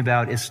talking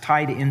about is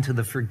tied into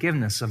the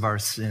forgiveness of our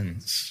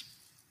sins.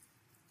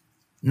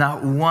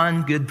 Not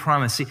one good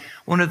promise. See,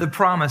 one of the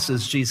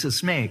promises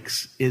Jesus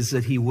makes is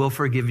that he will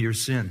forgive your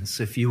sins.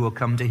 If you will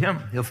come to him,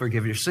 he'll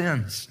forgive your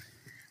sins.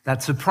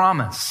 That's a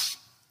promise.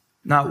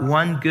 Not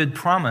one good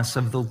promise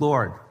of the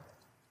Lord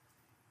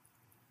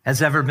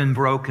has ever been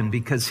broken,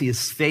 because he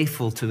is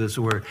faithful to his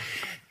word.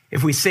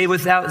 If we say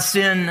without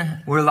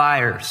sin, we're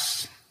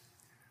liars.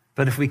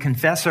 But if we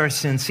confess our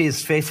sins, he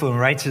is faithful and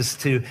righteous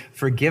to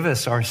forgive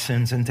us our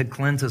sins and to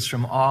cleanse us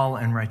from all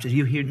unrighteousness.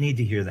 You need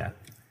to hear that.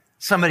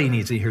 Somebody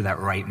needs to hear that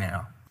right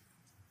now.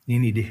 You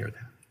need to hear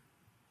that.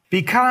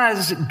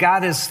 Because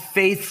God is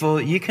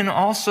faithful, you can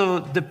also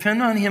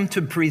depend on him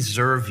to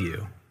preserve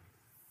you.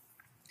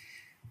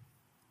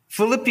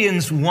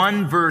 Philippians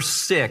 1 verse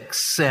 6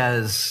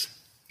 says,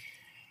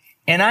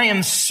 and I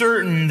am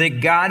certain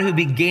that God who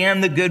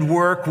began the good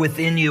work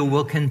within you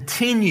will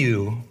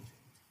continue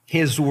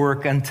his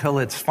work until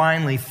it's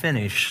finally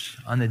finished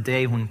on the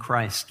day when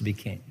Christ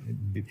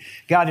became.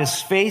 God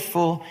is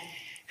faithful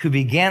who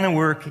began a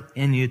work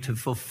in you to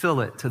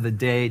fulfill it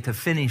to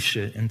finish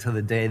it until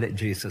the day that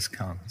Jesus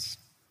comes.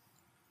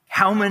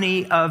 How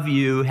many of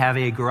you have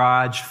a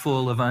garage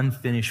full of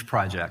unfinished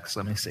projects?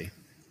 Let me see.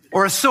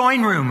 Or a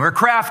sewing room or a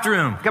craft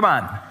room. Come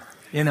on.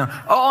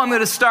 I'm going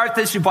to start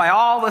this. You buy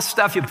all the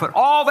stuff. You put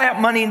all that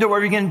money into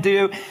what you're going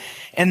to do.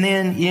 And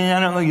then,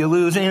 you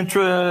lose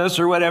interest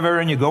or whatever,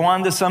 and you go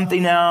on to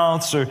something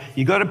else, or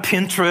you go to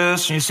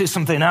Pinterest and you see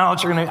something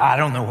else. I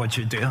don't know what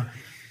you do.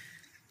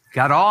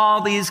 Got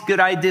all these good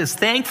ideas.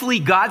 Thankfully,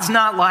 God's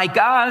not like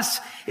us.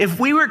 If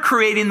we were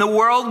creating the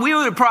world, we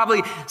would have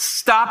probably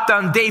stopped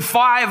on day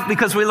 5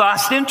 because we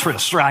lost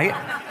interest, right?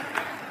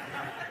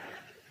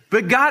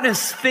 But God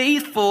is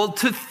faithful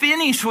to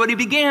finish what he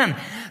began.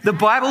 The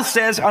Bible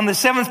says on the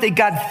 7th day,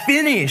 God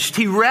finished.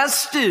 He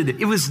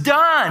rested. It was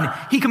done.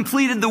 He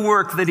completed the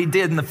work that he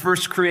did in the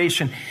first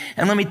creation.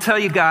 And let me tell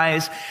you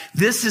guys,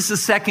 this is the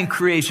second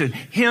creation.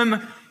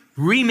 Him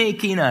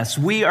remaking us.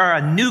 We are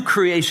a new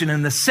creation.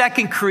 In the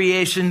second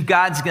creation,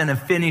 God's going to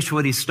finish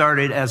what he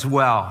started as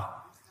well.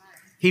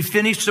 He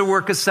finished the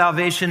work of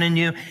salvation in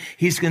you.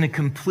 He's going to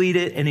complete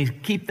it, and he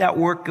keep that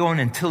work going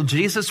until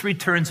Jesus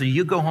returns and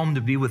you go home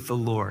to be with the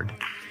Lord.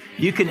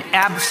 You can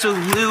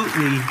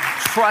absolutely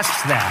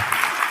trust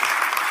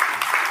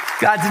that.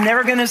 God's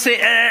never going to say,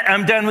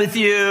 I'm done with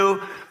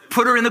you.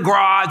 Put him in the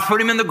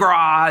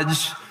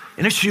garage,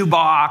 in a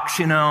shoebox,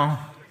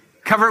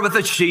 cover it with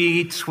a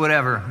sheet,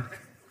 whatever.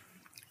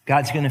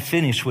 God's going to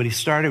finish what he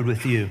started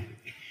with you.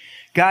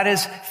 God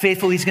is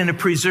faithful. He's going to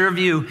preserve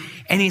you,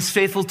 and he's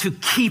faithful to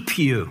keep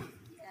you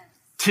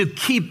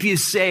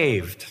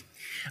saved.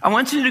 I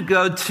want you to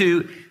go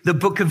to the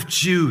book of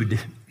Jude,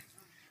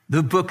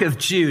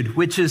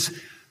 which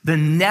is the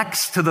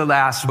next to the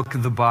last book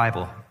of the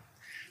Bible.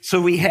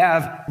 So we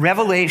have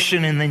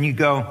Revelation, and then you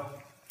go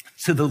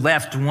to the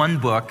left one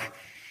book,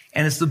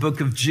 and it's the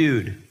book of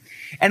Jude.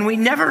 And we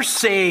never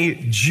say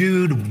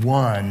Jude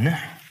 1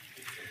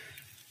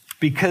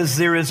 because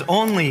there is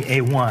only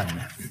a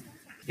 1.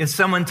 If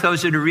someone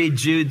tells you to read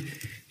Jude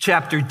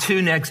chapter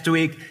 2 next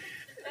week,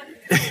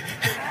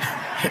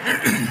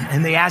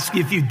 and they ask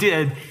you if you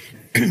did,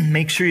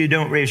 make sure you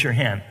don't raise your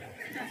hand.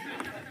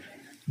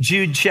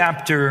 Jude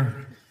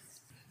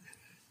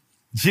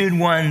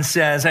 1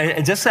 says,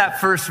 just that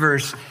first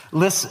verse,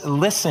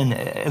 listen,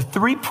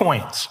 3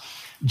 points.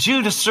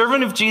 Jude, a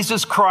servant of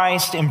Jesus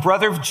Christ and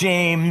brother of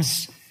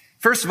James,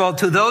 first of all,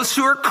 to those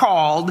who are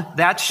called,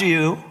 that's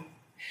you,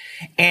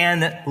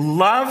 and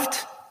loved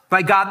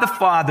by God the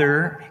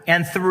Father,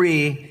 and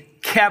 3,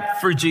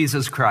 kept for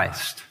Jesus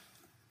Christ.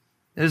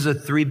 There's a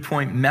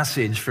 3-point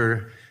message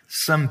for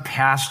some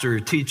pastor or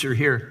teacher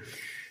here.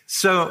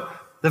 So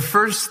the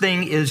first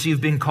thing is you've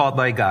been called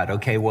by God.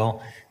 Okay,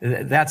 well,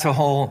 that's a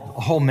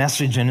whole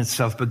message in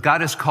itself, but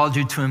God has called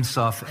you to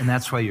himself, and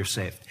that's why you're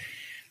saved.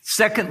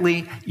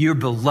 Secondly, you're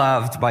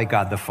beloved by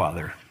God the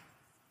Father.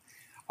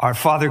 Our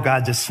Father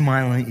God just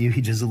smiling at you.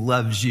 He just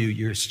loves you.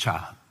 You're his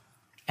child.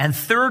 And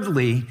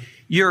thirdly,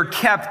 you're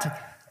kept.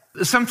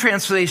 Some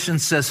translation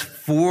says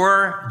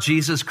for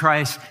Jesus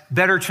Christ.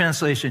 Better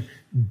translation,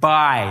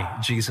 by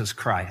Jesus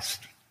Christ.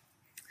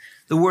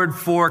 The word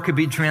for could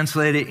be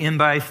translated in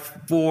by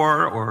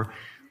for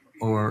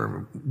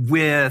or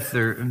with,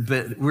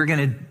 but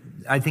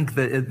I think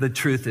the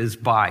truth is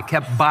by,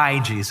 kept by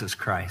Jesus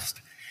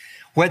Christ.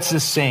 What's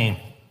this saying?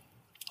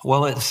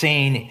 Well, it's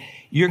saying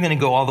you're going to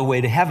go all the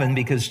way to heaven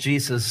because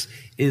Jesus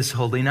is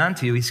holding on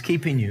to you. He's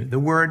keeping you.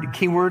 The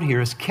key word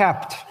here is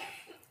kept.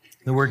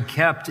 The word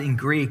kept in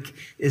Greek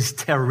is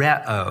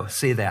tereo.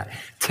 Say that.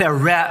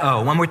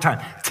 Tereo. One more time.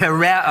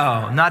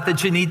 Tereo. Not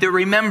that you need to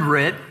remember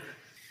it.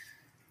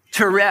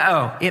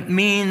 Tereo. It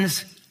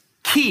means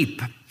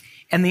keep.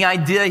 And the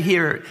idea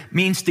here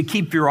means to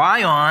keep your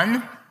eye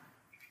on.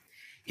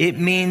 It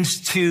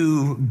means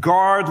to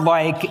guard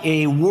like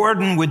a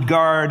warden would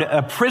guard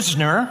a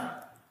prisoner.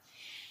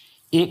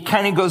 It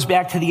kind of goes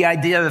back to the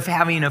idea of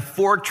having a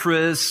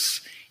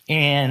fortress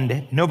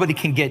and nobody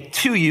can get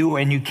to you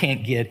and you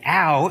can't get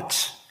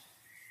out.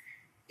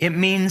 It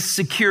means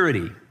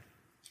security.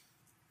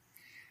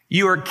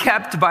 You are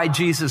kept by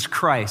Jesus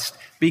Christ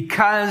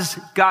because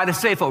God is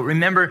faithful.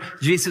 Remember,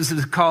 Jesus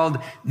is called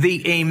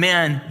the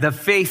Amen, the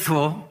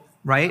faithful,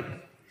 right?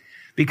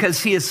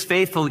 Because he is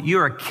faithful, you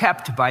are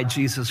kept by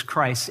Jesus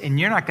Christ, and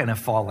you're not going to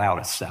fall out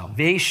of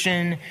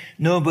salvation.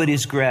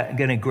 Nobody's going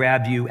to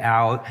grab you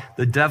out.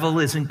 The devil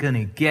isn't going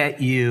to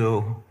get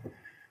you.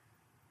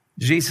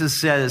 Jesus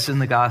says in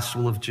the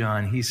Gospel of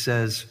John, he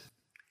says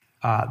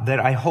that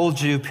I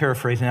hold you,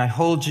 paraphrasing, I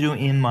hold you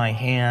in my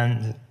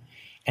hand,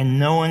 and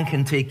no one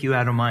can take you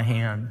out of my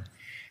hand.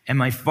 And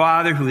my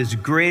Father, who is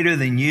greater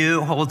than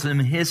you,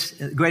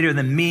 greater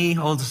than me,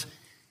 holds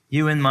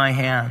you in my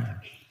hand.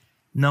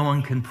 No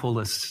one can pull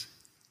us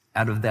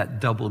out of that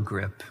double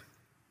grip.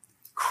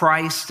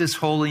 Christ is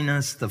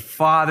holiness. The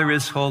Father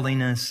is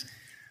holiness.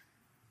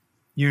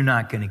 You're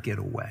not going to get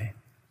away.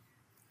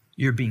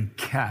 You're being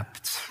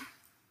kept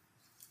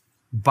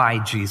by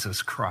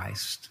Jesus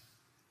Christ.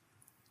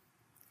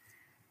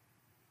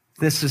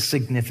 This is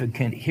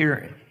significant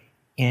here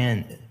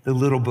in the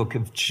little book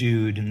of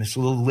Jude, in this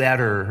little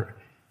letter.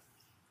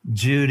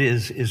 Jude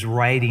is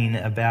writing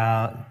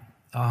about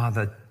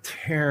the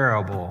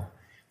terrible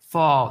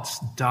false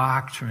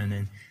doctrine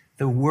and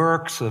the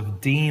works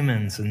of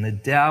demons and the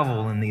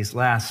devil in these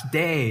last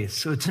days.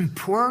 So it's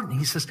important.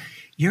 He says,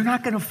 you're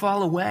not going to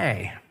fall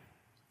away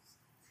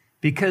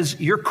because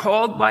you're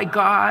called by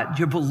God,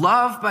 you're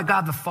beloved by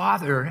God the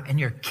Father, and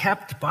you're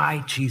kept by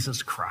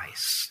Jesus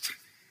Christ.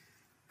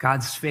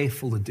 God's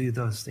faithful to do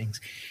those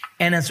things.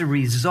 And as a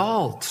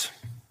result,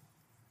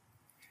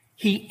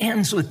 he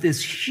ends with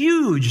this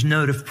huge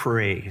note of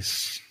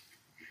praise.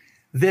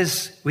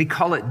 This, we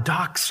call it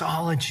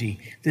doxology,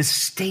 this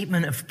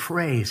statement of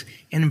praise.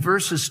 In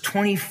verses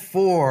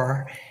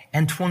 24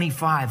 and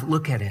 25,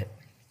 look at it.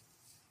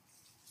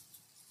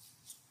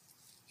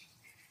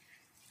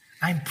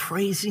 I'm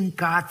praising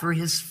God for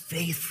his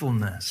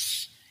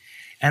faithfulness.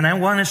 And I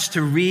want us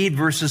to read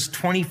verses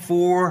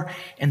 24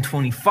 and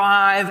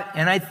 25.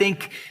 And I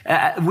think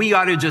we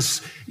ought to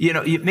just,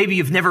 maybe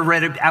you've never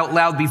read it out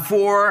loud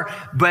before,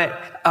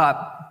 but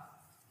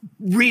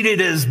read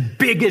it as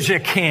big as you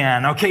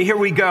can. Okay, here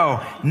we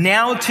go.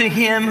 Now to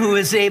him who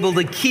is able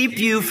to keep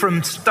you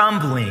from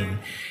stumbling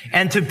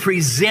and to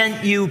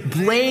present you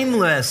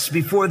blameless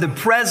before the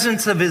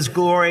presence of his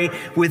glory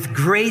with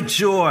great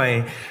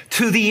joy,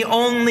 to the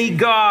only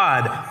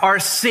God, our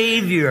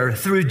Savior,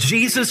 through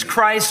Jesus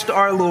Christ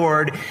our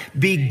Lord,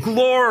 be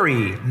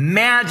glory,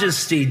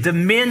 majesty,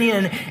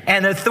 dominion,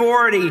 and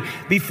authority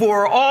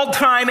before all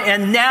time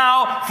and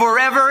now,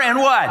 forever, and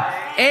what?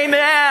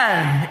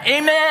 Amen.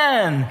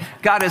 Amen.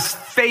 God is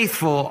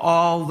faithful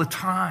all the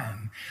time.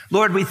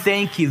 Lord, we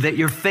thank you that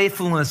your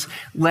faithfulness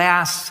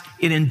lasts,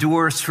 it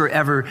endures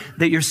forever,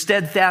 that your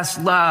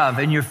steadfast love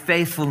and your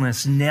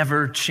faithfulness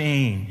never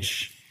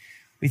change.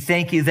 We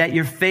thank you that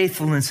your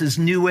faithfulness is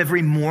new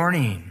every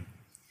morning.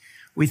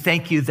 We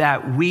thank you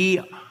that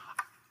we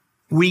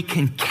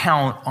can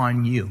count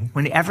on you.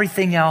 When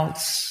everything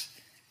else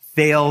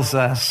fails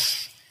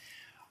us,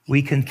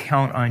 we can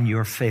count on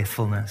your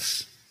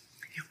faithfulness.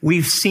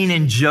 We've seen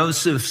in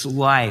Joseph's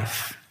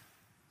life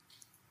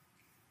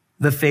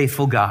the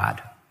faithful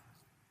God.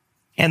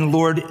 And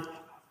Lord,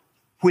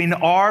 when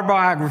our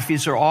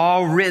biographies are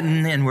all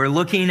written and we're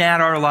looking at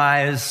our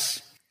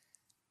lives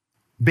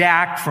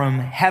back from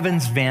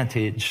heaven's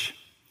vantage,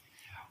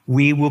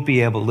 we will be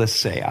able to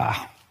say,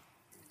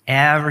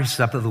 every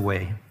step of the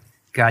way,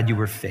 God, you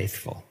were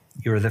faithful.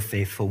 You're the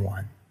faithful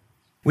one.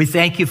 We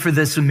thank you for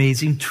this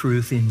amazing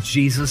truth in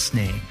Jesus'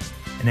 name.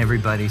 And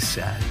everybody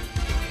said,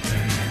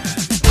 amen.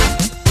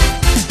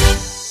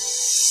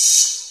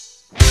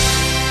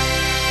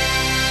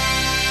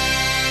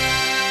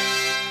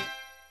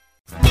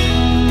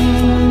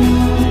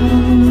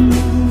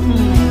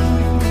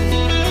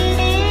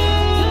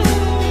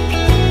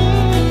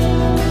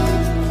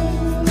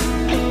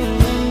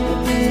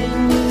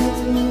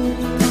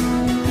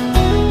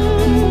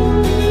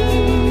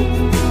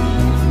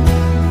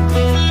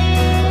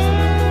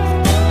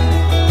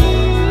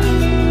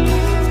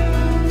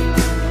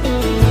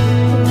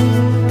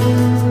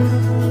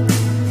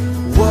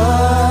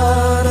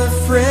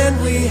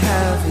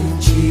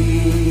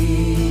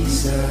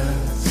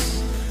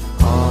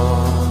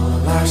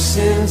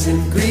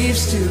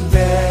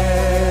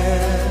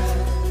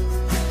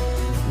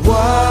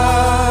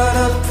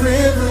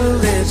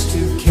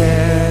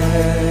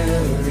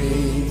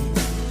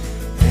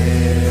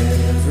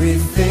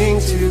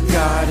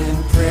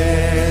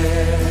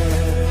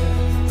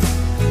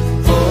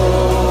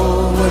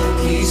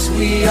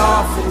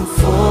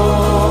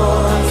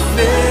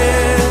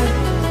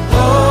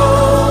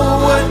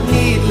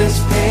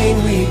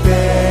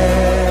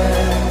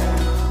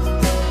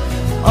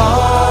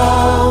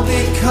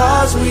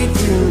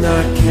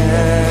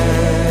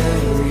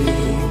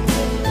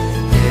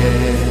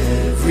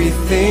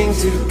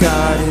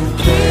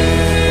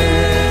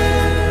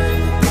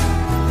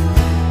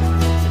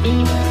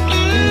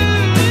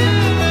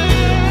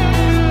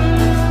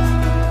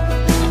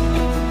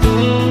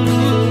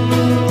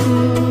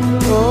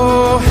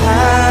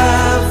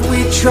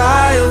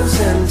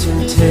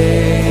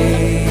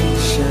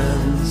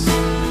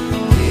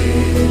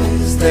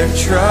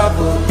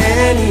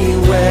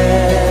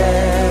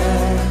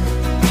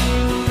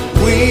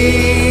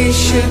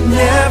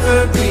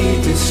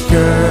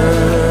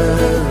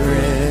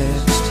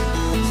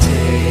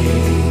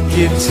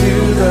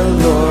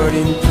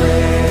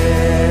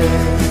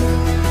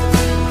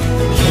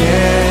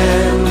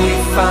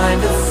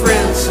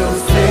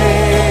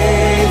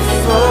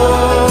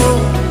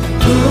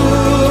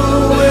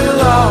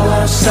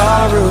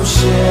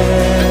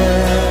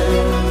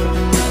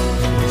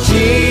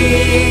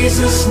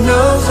 Jesus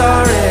knows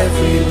our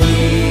every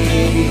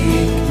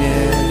weakness.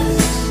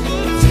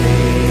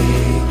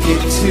 Take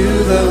it to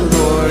the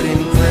Lord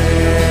in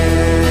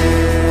prayer.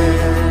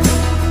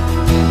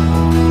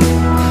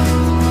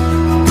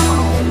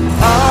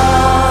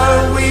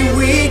 Are we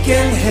weak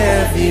and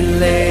heavy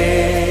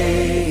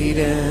laden,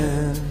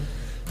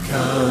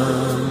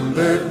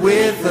 cumbered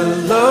with a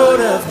load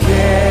of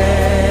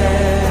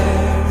care?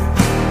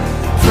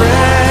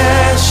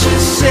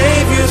 Precious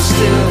Savior,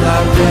 still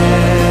our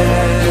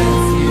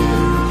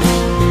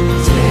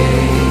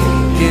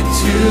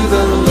to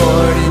the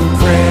Lord in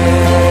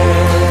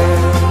prayer.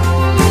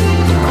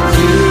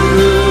 Do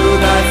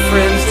thy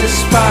friends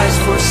despise,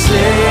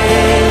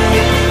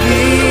 forsake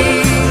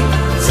thee?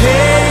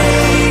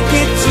 Take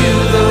it to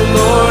the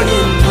Lord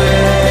in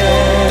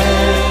prayer.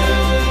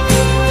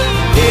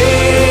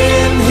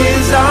 In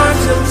his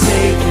arms he'll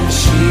take and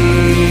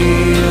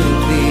shield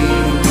thee.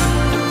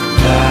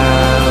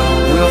 Thou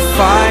wilt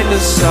find a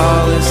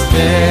solace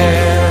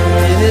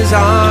there in his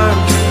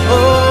arms.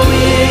 Oh,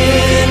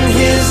 in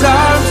his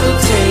arms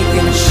he'll take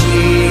and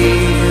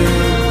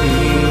shield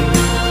thee.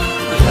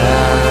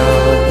 Thou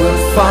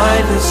wilt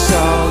find a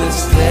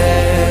solace there.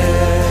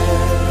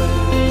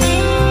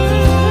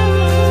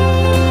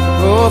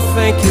 Oh,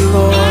 thank you,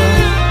 Lord.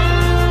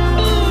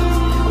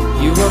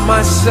 You are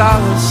my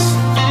solace,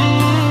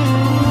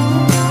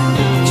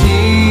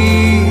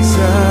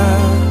 Jesus.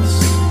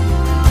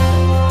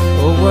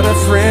 Oh, what a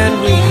friend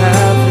we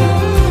have in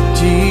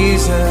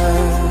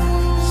Jesus.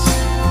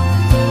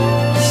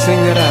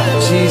 Sing it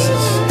out,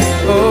 Jesus.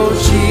 Oh,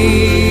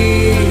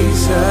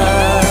 Jesus.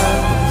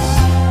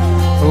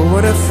 Oh,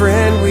 what a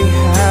friend we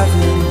have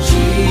in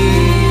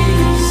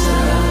Jesus.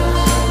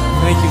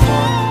 Thank you,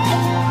 Lord.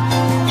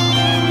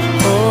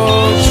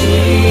 Oh,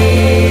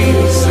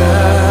 Jesus.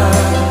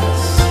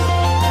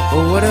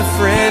 Oh, what a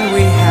friend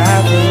we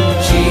have in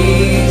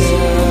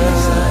Jesus.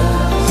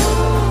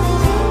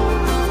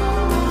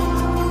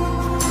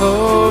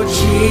 Oh,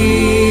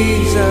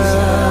 Jesus.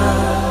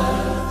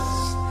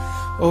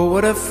 Oh,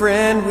 what a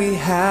friend we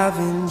have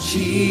in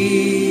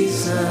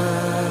Jesus.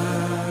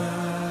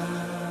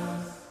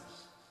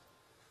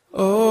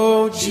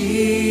 Oh,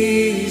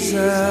 Jesus.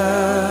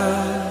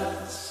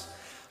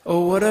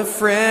 Oh, what a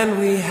friend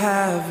we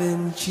have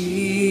in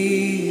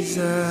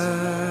Jesus.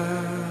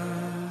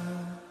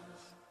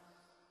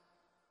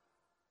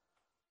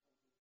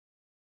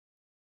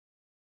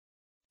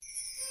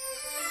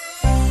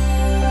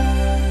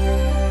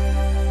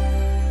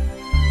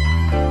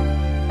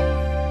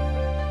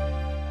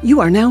 You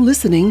are now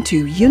listening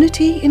to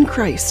Unity in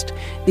Christ,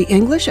 the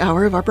English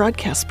hour of our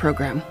broadcast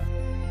program.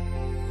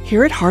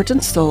 Here at Heart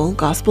and Soul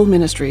Gospel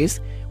Ministries,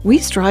 we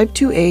strive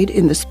to aid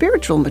in the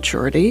spiritual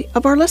maturity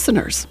of our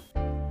listeners.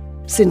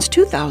 Since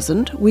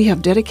 2000, we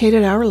have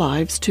dedicated our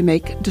lives to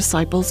make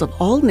disciples of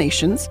all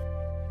nations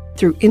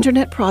through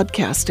internet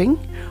broadcasting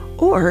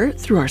or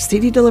through our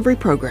CD delivery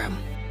program.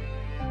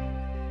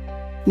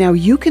 Now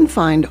you can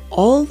find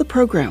all the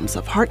programs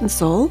of Heart and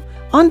Soul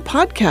on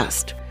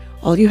podcast.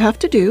 All you have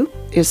to do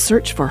is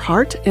search for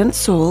Heart and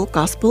Soul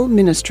Gospel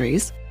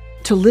Ministries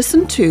to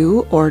listen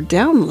to or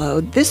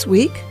download this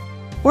week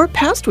or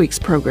past week's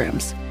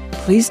programs.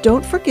 Please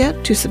don't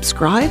forget to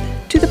subscribe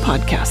to the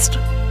podcast.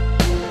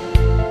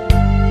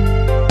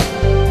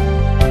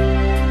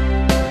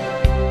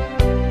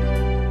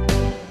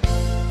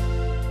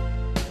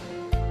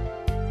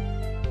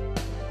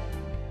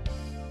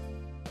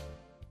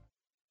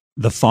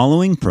 The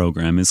following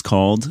program is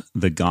called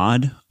The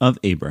God of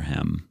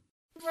Abraham.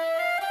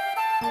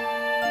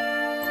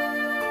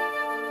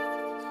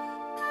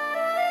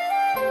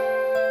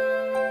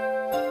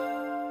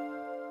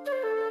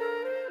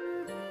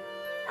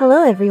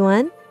 Hello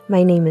everyone,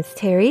 my name is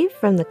Terry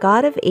from The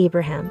God of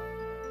Abraham.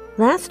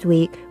 Last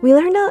week, we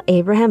learned how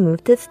Abraham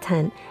moved his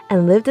tent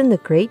and lived in the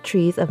great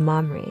trees of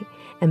Mamre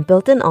and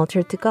built an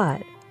altar to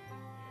God.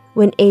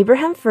 When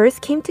Abraham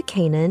first came to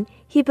Canaan,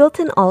 he built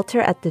an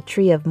altar at the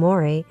tree of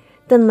Moreh,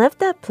 then left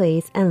that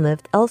place and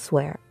lived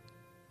elsewhere.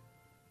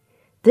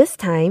 This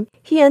time,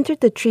 he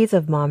entered the trees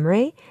of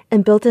Mamre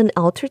and built an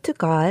altar to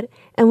God,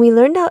 and we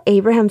learned how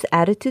Abraham's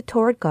attitude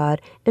toward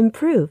God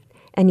improved,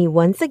 and he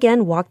once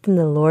again walked in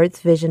the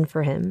Lord's vision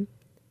for him.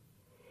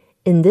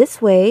 In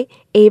this way,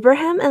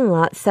 Abraham and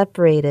Lot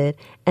separated,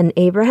 and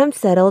Abraham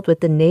settled with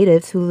the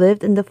natives who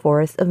lived in the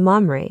forest of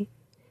Mamre.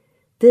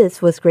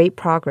 This was great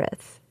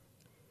progress.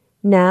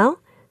 Now,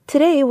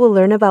 today we'll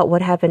learn about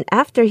what happened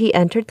after he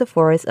entered the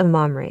forest of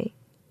Mamre.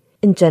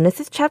 In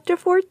Genesis chapter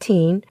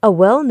 14, a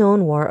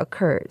well-known war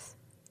occurs.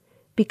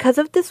 Because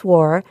of this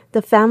war,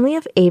 the family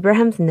of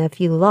Abraham's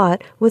nephew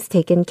Lot was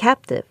taken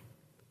captive.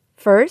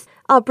 First,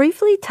 I'll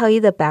briefly tell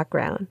you the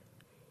background.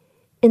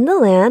 In the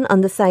land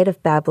on the site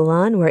of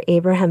Babylon where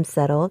Abraham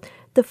settled,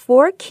 the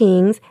four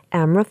kings,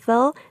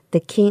 Amraphel, the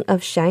king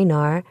of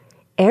Shinar,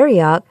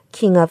 Arioch,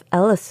 king of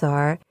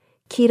Elasar,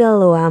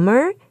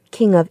 Chedorlaomer,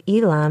 king of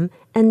Elam,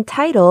 and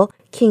Tidal,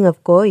 king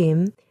of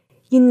Goyim,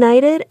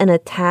 united and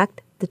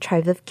attacked the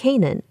tribes of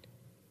Canaan.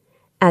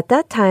 At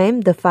that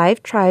time, the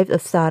 5 tribes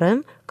of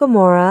Sodom,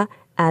 Gomorrah,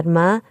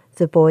 Admah,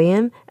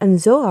 Zeboim, and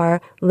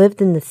Zoar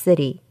lived in the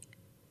city.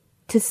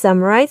 To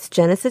summarize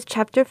Genesis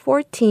chapter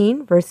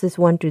 14, verses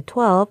 1 through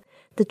 12,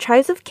 the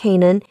tribes of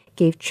Canaan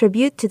gave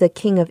tribute to the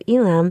king of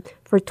Elam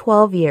for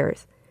 12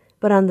 years,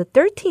 but on the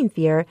 13th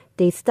year,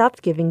 they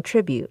stopped giving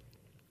tribute.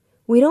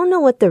 We don't know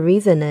what the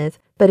reason is,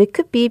 but it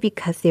could be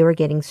because they were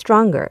getting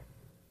stronger.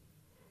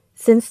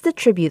 Since the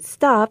tribute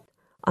stopped,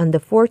 on the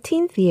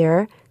 14th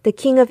year, the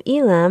king of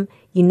Elam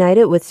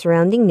united with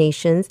surrounding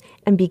nations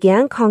and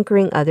began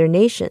conquering other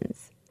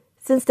nations.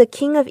 Since the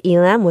king of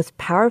Elam was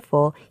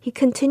powerful, he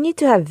continued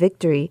to have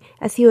victory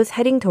as he was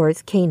heading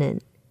towards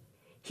Canaan.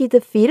 He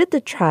defeated the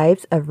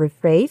tribes of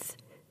Rephath,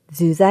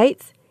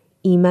 Zuzites,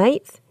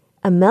 Emites,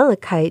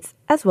 Amalekites,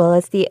 as well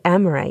as the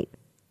Amorites.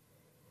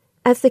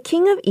 As the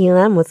king of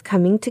Elam was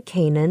coming to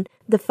Canaan,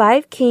 the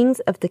 5 kings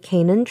of the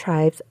Canaan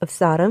tribes of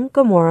Sodom,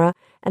 Gomorrah,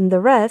 and the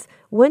rest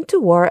went to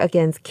war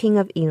against king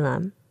of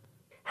Elam.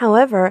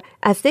 However,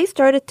 as they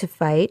started to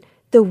fight,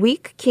 the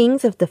weak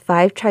kings of the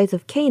 5 tribes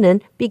of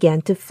Canaan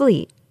began to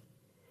flee.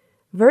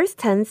 Verse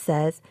 10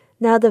 says,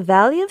 Now the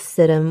valley of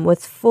Siddim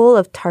was full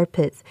of tar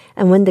pits,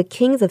 and when the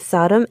kings of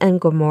Sodom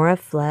and Gomorrah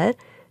fled,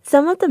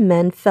 some of the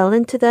men fell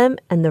into them,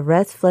 and the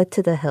rest fled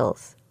to the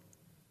hills.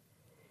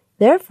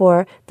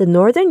 Therefore, the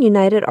northern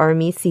united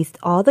army seized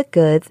all the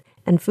goods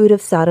and food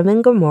of Sodom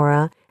and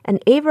Gomorrah,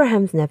 and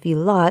Abraham's nephew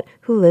Lot,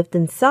 who lived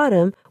in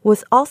Sodom,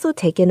 was also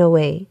taken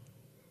away.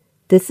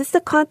 This is the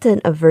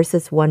content of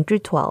verses 1 through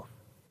 12.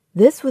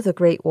 This was a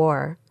great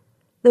war.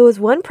 There was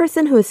one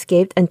person who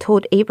escaped and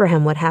told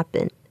Abraham what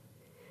happened.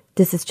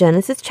 This is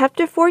Genesis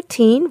chapter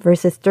 14,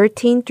 verses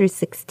 13 through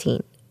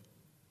 16.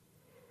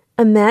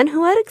 A man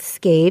who had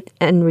escaped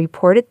and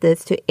reported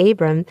this to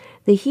Abram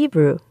the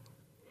Hebrew.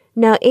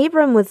 Now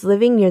Abram was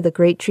living near the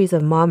great trees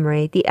of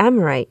Mamre the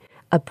Amorite,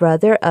 a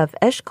brother of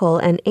Eshcol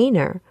and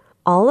Aner,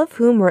 all of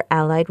whom were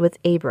allied with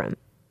Abram.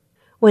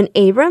 When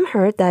Abram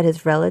heard that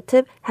his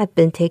relative had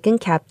been taken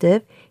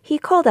captive, he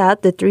called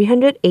out the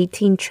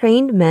 318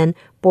 trained men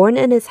born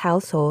in his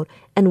household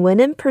and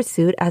went in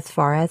pursuit as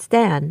far as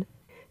Dan.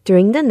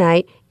 During the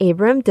night,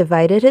 Abram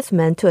divided his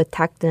men to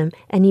attack them,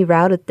 and he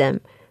routed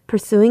them,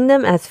 pursuing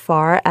them as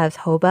far as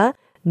Hobah,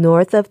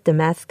 north of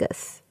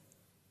Damascus.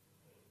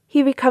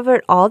 He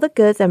recovered all the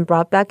goods and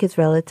brought back his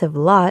relative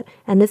Lot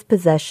and his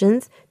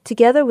possessions,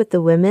 together with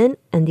the women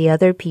and the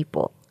other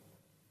people.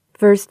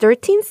 Verse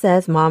 13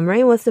 says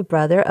Mamre was the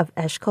brother of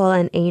Eshcol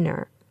and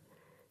Aner.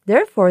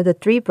 Therefore, the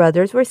 3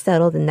 brothers were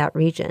settled in that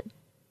region.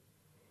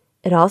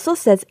 It also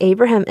says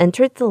Abraham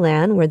entered the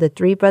land where the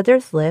three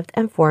brothers lived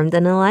and formed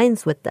an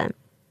alliance with them.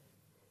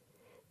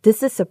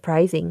 This is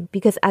surprising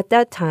because at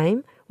that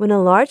time, when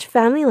a large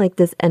family like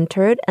this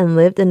entered and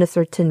lived in a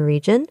certain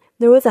region,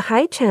 there was a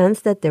high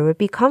chance that there would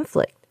be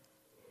conflict.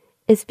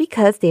 It's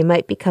because they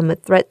might become a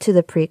threat to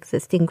the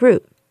pre-existing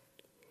group.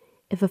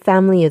 If a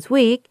family is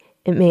weak,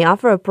 it may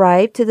offer a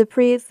bribe to the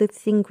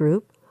pre-existing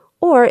group,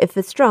 or if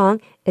it's strong,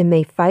 it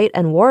may fight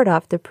and ward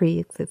off the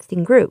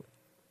pre-existing group.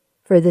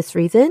 For this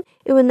reason,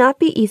 it would not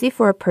be easy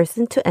for a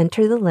person to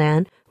enter the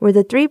land where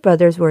the three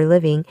brothers were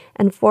living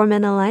and form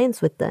an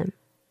alliance with them.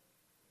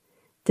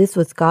 This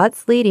was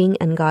God's leading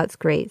and God's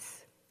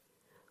grace.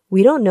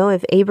 We don't know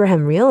if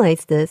Abraham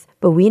realized this,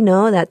 but we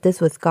know that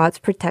this was God's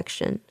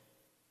protection.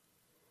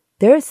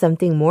 There is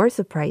something more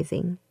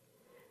surprising.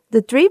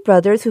 The three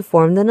brothers who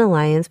formed an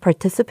alliance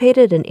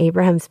participated in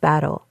Abraham's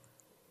battle.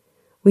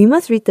 We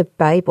must read the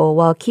Bible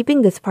while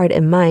keeping this part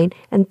in mind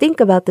and think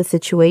about the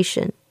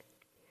situation.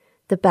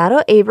 The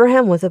battle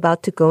Abraham was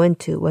about to go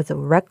into was a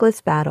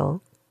reckless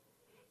battle.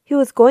 He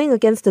was going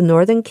against the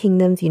Northern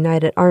Kingdom's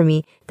united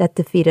army that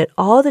defeated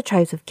all the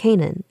tribes of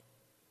Canaan.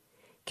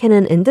 Can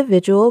an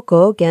individual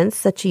go against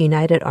such a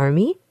united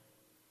army?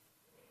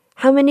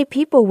 How many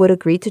people would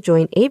agree to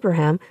join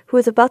Abraham, who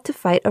was about to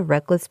fight a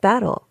reckless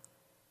battle?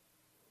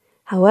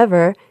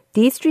 However,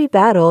 these three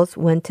battles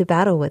went to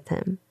battle with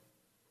him.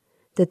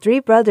 The three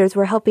brothers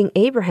were helping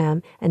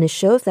Abraham, and it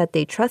shows that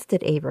they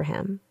trusted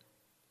Abraham.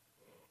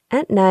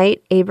 At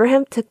night,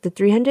 Abraham took the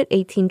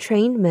 318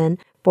 trained men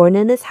born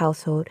in his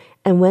household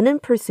and went in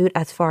pursuit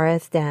as far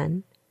as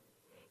Dan.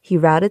 He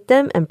routed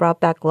them and brought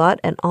back Lot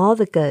and all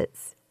the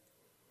goods.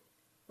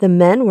 The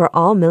men were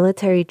all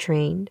military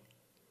trained.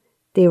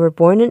 They were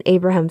born in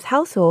Abraham's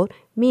household,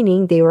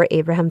 meaning they were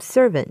Abraham's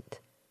servant.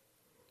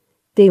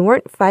 They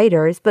weren't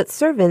fighters, but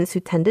servants who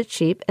tended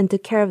sheep and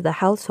took care of the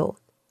household.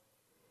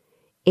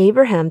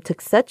 Abraham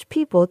took such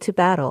people to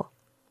battle.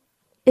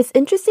 It's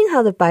interesting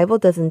how the Bible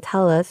doesn't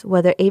tell us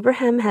whether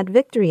Abraham had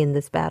victory in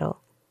this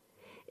battle.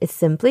 It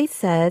simply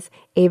says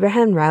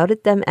Abraham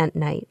routed them at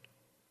night.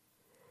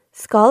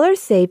 Scholars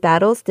say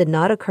battles did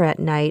not occur at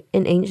night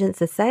in ancient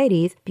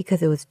societies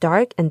because it was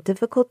dark and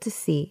difficult to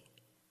see.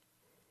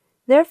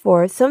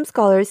 Therefore, some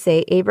scholars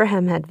say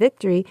Abraham had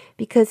victory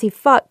because he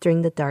fought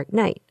during the dark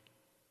night.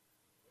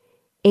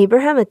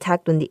 Abraham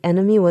attacked when the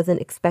enemy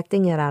wasn't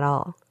expecting it at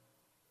all.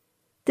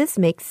 This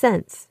makes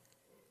sense.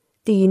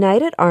 The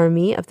united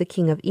army of the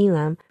king of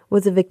Elam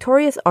was a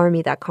victorious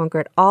army that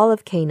conquered all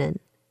of Canaan.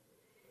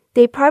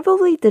 They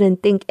probably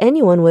didn't think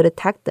anyone would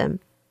attack them,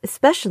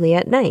 especially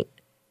at night.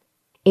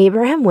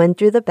 Abraham went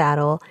through the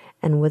battle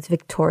and was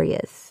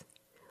victorious.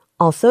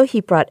 Also,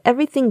 he brought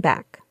everything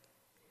back.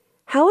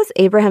 How was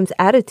Abraham's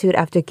attitude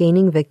after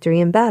gaining victory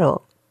in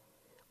battle?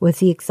 Was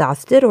he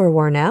exhausted or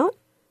worn out?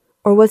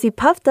 Or was he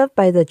puffed up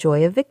by the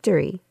joy of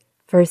victory?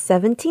 Verse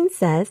 17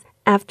 says,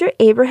 after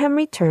Abraham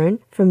returned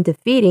from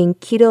defeating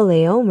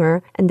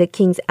Chedorlaomer and the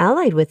kings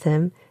allied with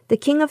him, the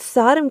king of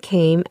Sodom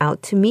came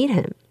out to meet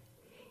him.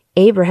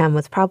 Abraham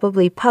was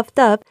probably puffed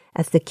up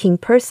as the king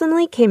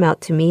personally came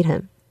out to meet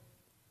him.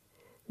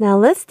 Now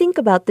let's think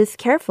about this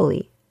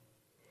carefully.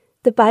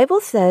 The Bible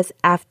says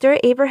after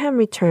Abraham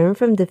returned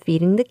from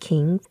defeating the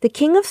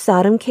king of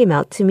Sodom came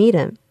out to meet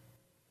him.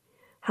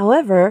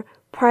 However,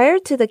 prior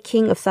to the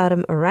king of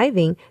Sodom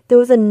arriving, there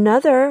was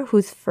another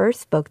who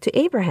first spoke to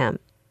Abraham.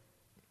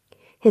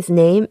 His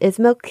name is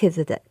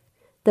Melchizedek.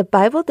 The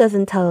Bible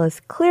doesn't tell us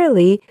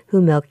clearly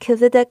who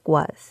Melchizedek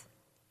was.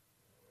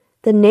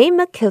 The name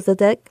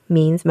Melchizedek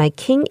means my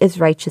king is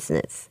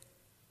righteousness.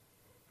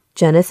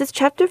 Genesis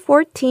chapter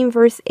 14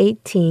 verse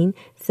 18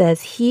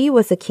 says he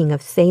was the king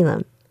of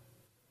Salem.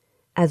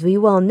 As we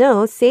well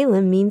know,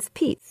 Salem means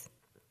peace.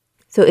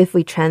 So if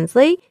we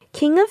translate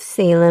King of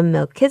Salem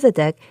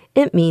Melchizedek,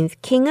 it means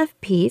King of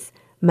Peace,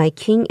 my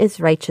king is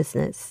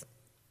righteousness.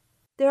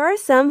 There are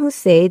some who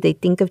say they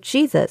think of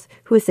Jesus,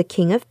 who is the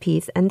King of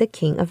Peace and the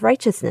King of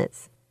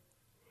Righteousness.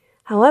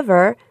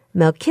 However,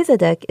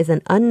 Melchizedek is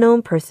an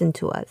unknown person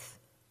to us.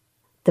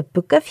 The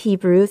book of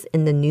Hebrews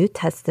in the New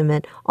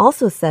Testament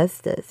also says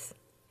this.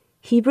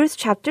 Hebrews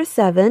chapter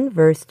 7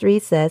 verse 3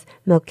 says,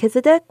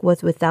 Melchizedek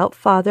was without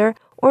father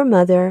or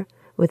mother,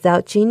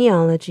 without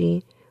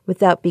genealogy,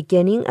 without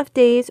beginning of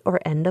days or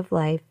end of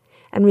life,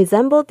 and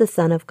resembled the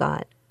Son of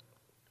God.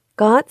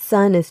 God's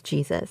Son is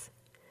Jesus.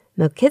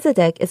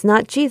 Melchizedek is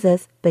not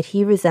Jesus, but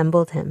he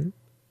resembled him.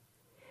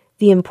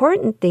 The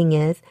important thing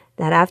is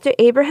that after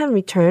Abraham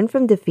returned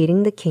from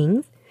defeating the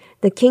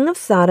king of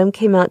Sodom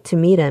came out to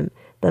meet him,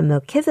 but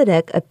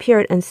Melchizedek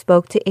appeared and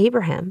spoke to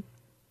Abraham.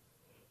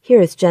 Here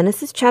is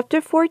Genesis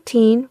chapter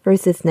 14,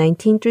 verses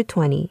 19 through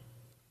 20.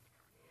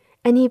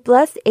 And he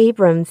blessed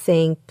Abram,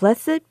 saying,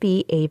 Blessed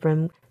be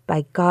Abram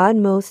by God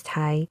Most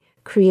High,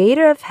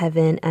 creator of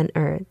heaven and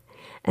earth,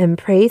 and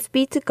praise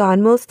be to God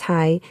Most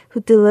High,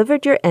 who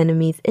delivered your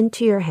enemies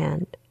into your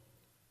hand.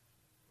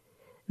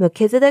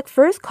 Melchizedek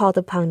first called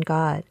upon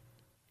God.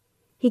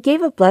 He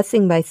gave a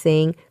blessing by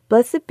saying,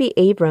 Blessed be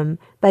Abram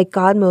by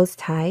God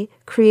Most High,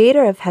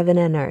 creator of heaven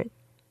and earth.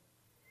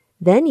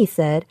 Then he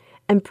said,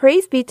 and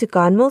praise be to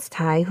God Most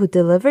High who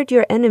delivered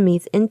your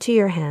enemies into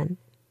your hand.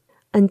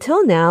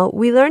 Until now,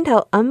 we learned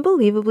how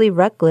unbelievably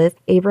reckless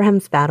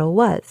Abraham's battle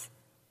was.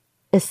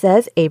 It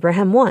says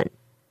Abraham won.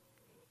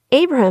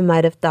 Abraham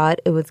might have thought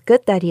it was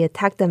good that he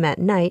attacked them at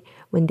night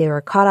when they were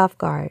caught off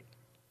guard.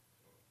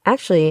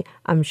 Actually,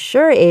 I'm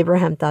sure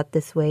Abraham thought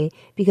this way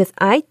because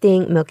I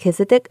think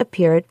Melchizedek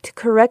appeared to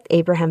correct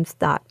Abraham's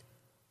thought.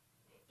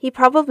 He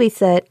probably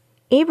said,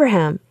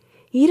 "Abraham,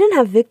 you didn't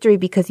have victory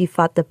because you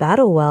fought the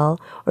battle well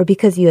or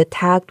because you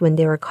attacked when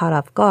they were caught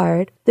off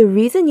guard. The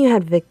reason you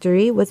had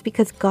victory was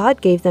because God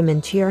gave them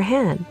into your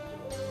hand.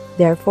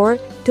 Therefore,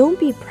 don't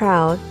be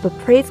proud, but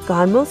praise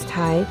God Most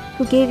High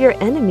who gave your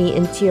enemy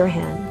into your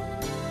hand."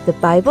 The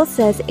Bible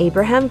says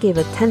Abraham gave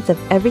a tenth of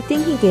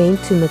everything he gained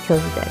to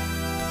Melchizedek.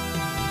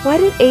 Why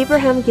did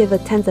Abraham give a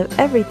tenth of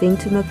everything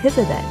to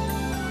Melchizedek?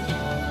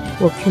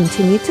 We'll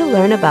continue to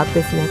learn about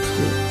this next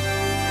week.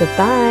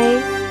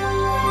 Goodbye!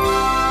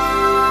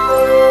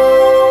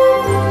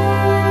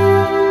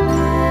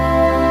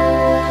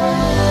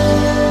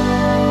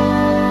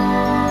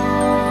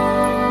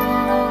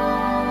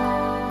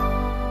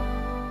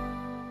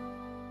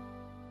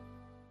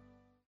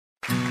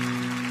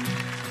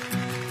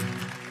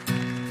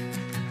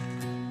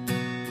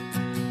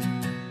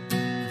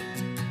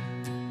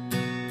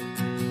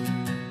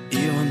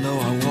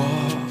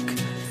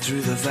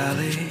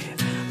 Valley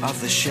of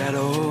the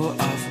shadow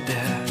of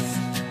death,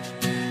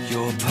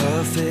 your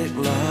perfect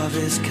love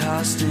is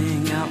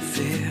casting out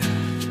fear.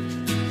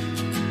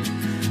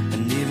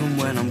 And even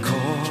when I'm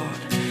caught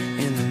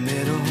in the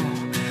middle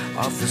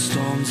of the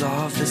storms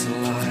of this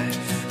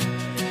life,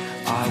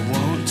 I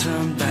won't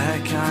turn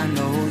back, I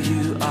know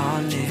you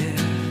are near,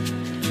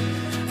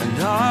 and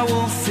I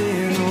will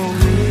fear no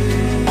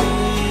evil,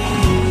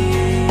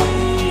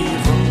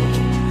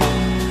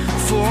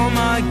 for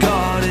my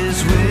God is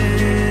with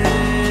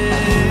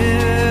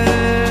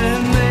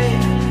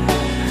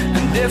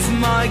if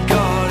my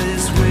God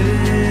is with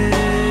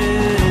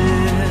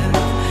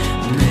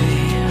me,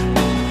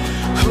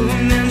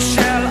 whom then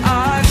shall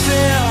I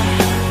fear?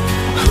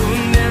 Whom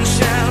then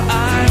shall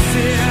I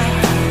fear?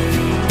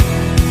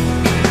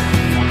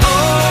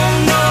 Oh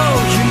no,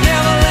 you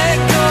never let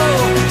go.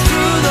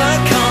 Through the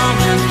calm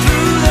and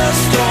through the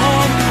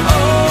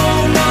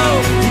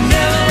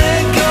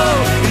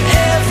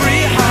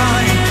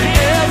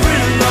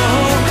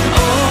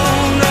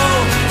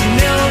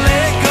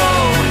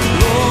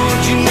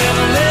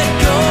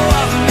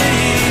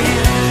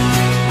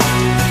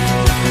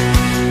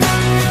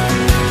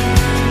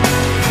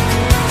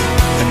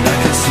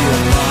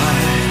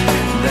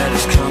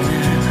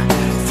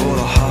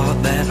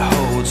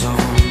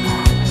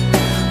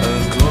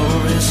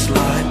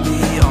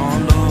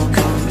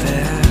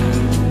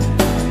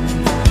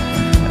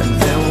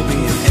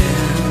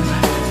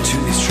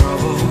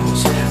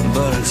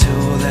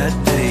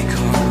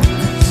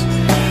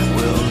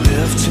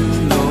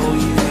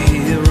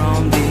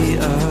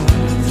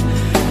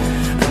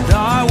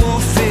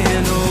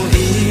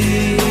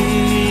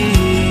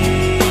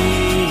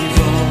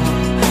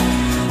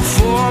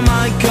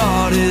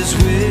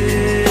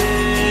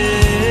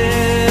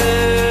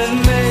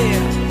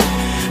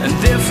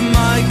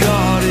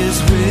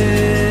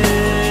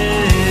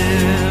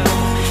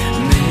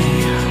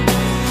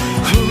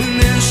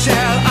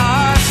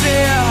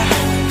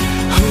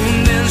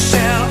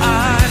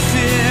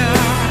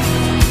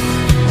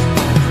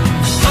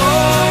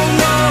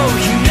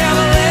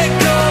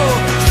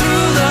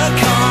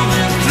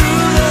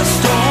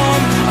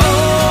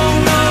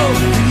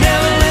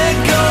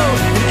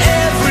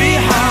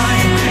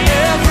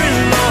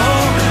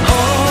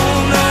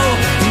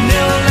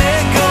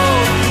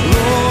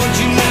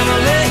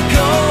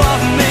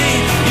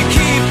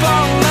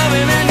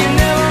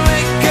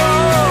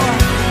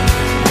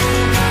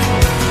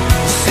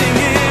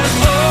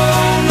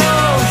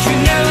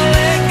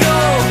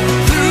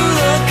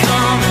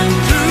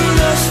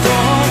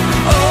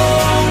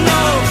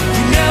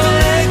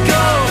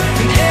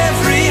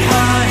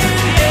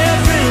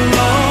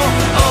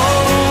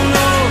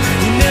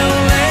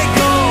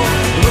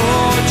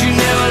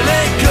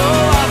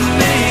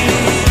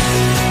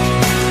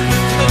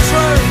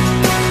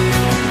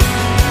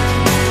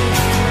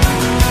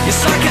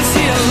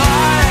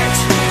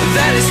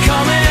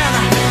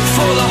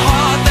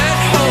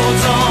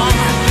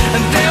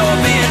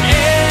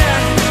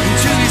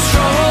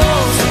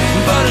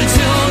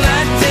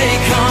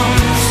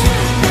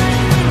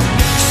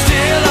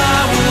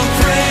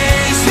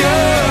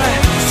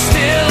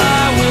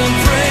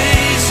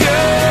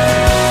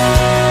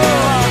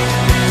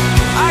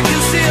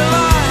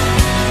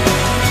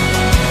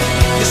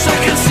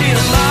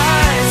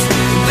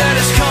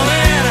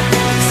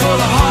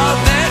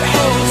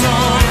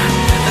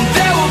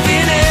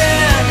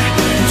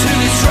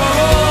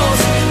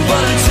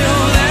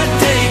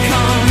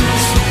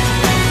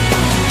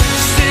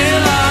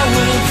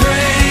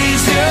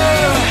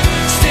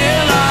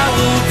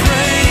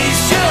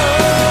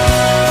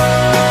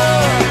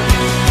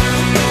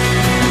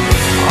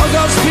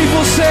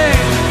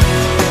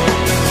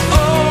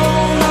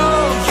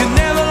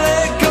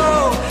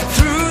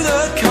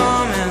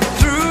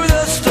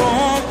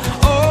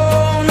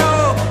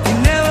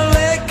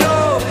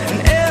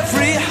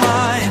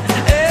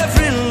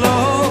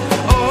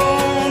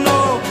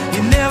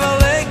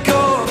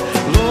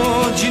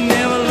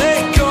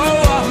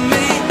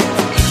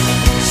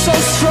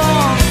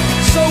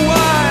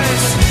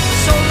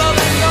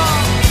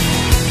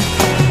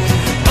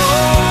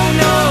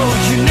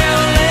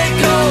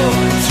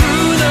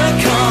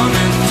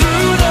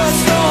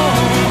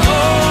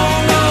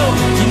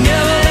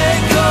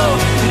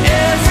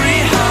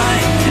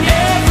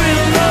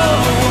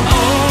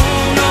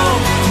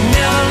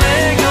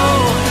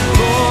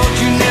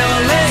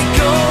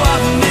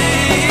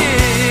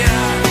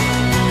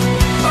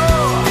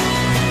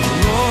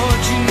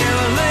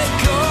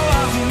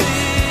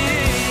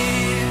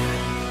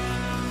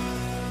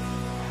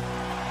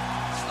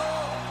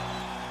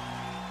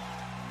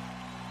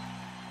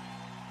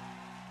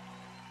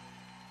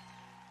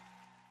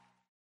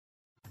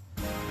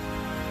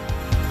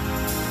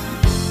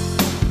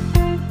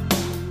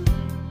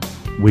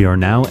we are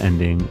now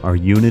ending our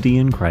Unity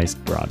in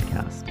Christ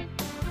broadcast.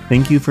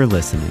 Thank you for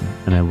listening,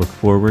 and I look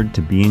forward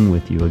to being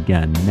with you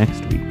again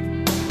next week.